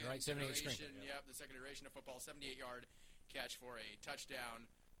screen the pass, second right? 78 screen iteration, pass, Yep, the second iteration of football, 78-yard catch for a touchdown.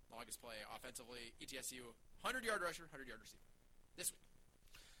 Longest play offensively. ETSU, 100-yard rusher, 100-yard receiver. This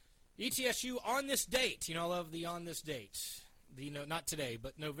week. ETSU on this date. You know, I love the on this date. Not today,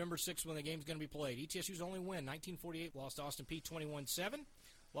 but November 6th when the game's going to be played. ETSU's only win, 1948, lost to Austin Peay 21-7.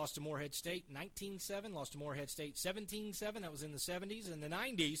 Lost to Morehead State 19-7. Lost to Morehead State 17-7. That was in the 70s. In the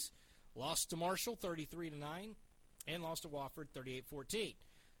 90s, lost to Marshall 33-9. And lost to Wofford 38-14.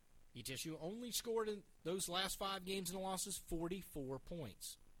 ETSU only scored in those last 5 games and losses 44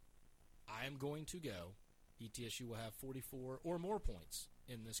 points. I am going to go. ETSU will have 44 or more points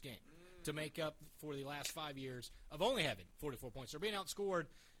in this game to make up for the last 5 years of only having 44 points. They're being outscored,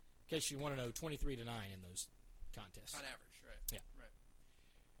 in case you want to know, 23-9 in those contests. On average, right? Yeah. Right.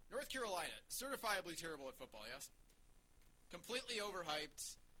 North Carolina, certifiably terrible at football, yes? Completely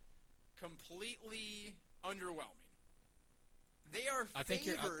overhyped, completely underwhelming. They are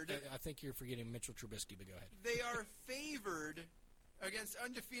favored. I think you're forgetting Mitchell Trubisky, but go ahead. They are favored against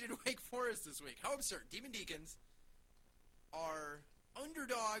undefeated Wake Forest this week. How absurd. Demon Deacons are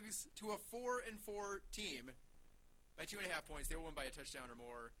underdogs to a 4-4 team by 2.5 points. They will win by a touchdown or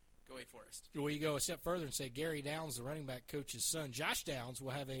more. Go Wake Forest. Well, you go a step further and say Gary Downs, the running back coach's son, Josh Downs,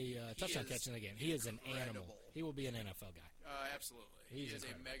 will have a touchdown catch in the game. He is an animal. He will be an NFL guy. Absolutely. He's he is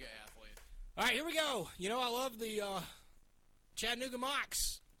incredible. a mega athlete. All right, here we go. You know, I love the Chattanooga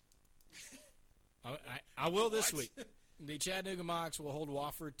Mocs. I will this week. The Chattanooga Mocs will hold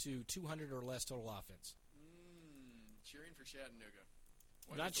Wofford to 200 or less total offense. Cheering for Chattanooga.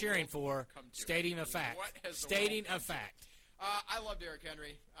 What Not has the cheering world for, come to? stating a fact. What has the Stating world a come to? fact. I love Derrick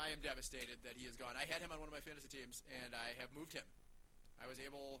Henry. I am devastated that he is gone. I had him on one of my fantasy teams, and I have moved him. I was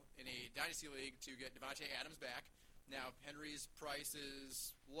able, in a dynasty league, to get Devontae Adams back. Now, Henry's price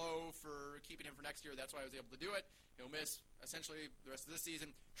is low for keeping him for next year. That's why I was able to do it. He'll miss, essentially, the rest of this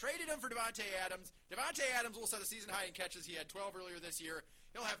season. Traded him for Devontae Adams. Devontae Adams will set a season high in catches. He had 12 earlier this year.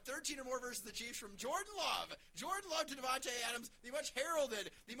 He'll have 13 or more versus the Chiefs from Jordan Love. Jordan Love to Devontae Adams, the much heralded,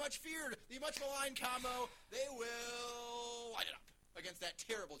 the much feared, the much maligned combo. They will light it up against that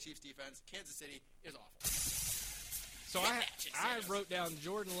terrible Chiefs defense. Kansas City is awful. So I wrote down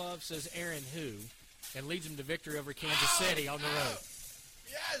Jordan Love says Aaron who, and leads him to victory over Kansas City on the road.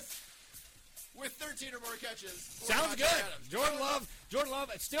 Yes. With 13 or more catches. Sounds good. Jordan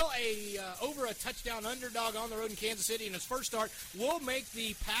Love, it's still over a touchdown underdog on the road in Kansas City in his first start. Will make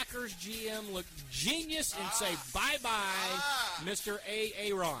the Packers GM look genius and say bye-bye, Mr.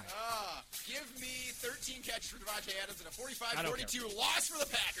 Aaron. Give me 13 catches for Devontae Adams and a 45-42 loss for the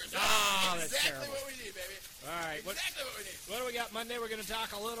Packers. That's exactly terrible. what we need, baby. All right. Exactly what we need. What do we got Monday? We're going to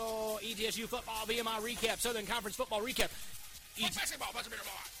talk a little ETSU football, VMI recap, Southern Conference football recap. Basketball,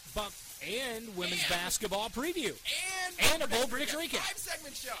 and women's basketball preview. And a bowl prediction recap.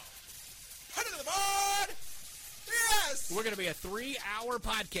 5-segment show. Put it to the board. Yes. We're going to be a 3-hour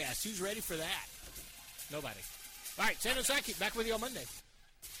podcast. Who's ready for that? Nobody. All right, San Jose Sidekick back with you on Monday.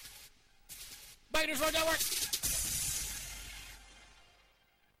 Bikers Road Network.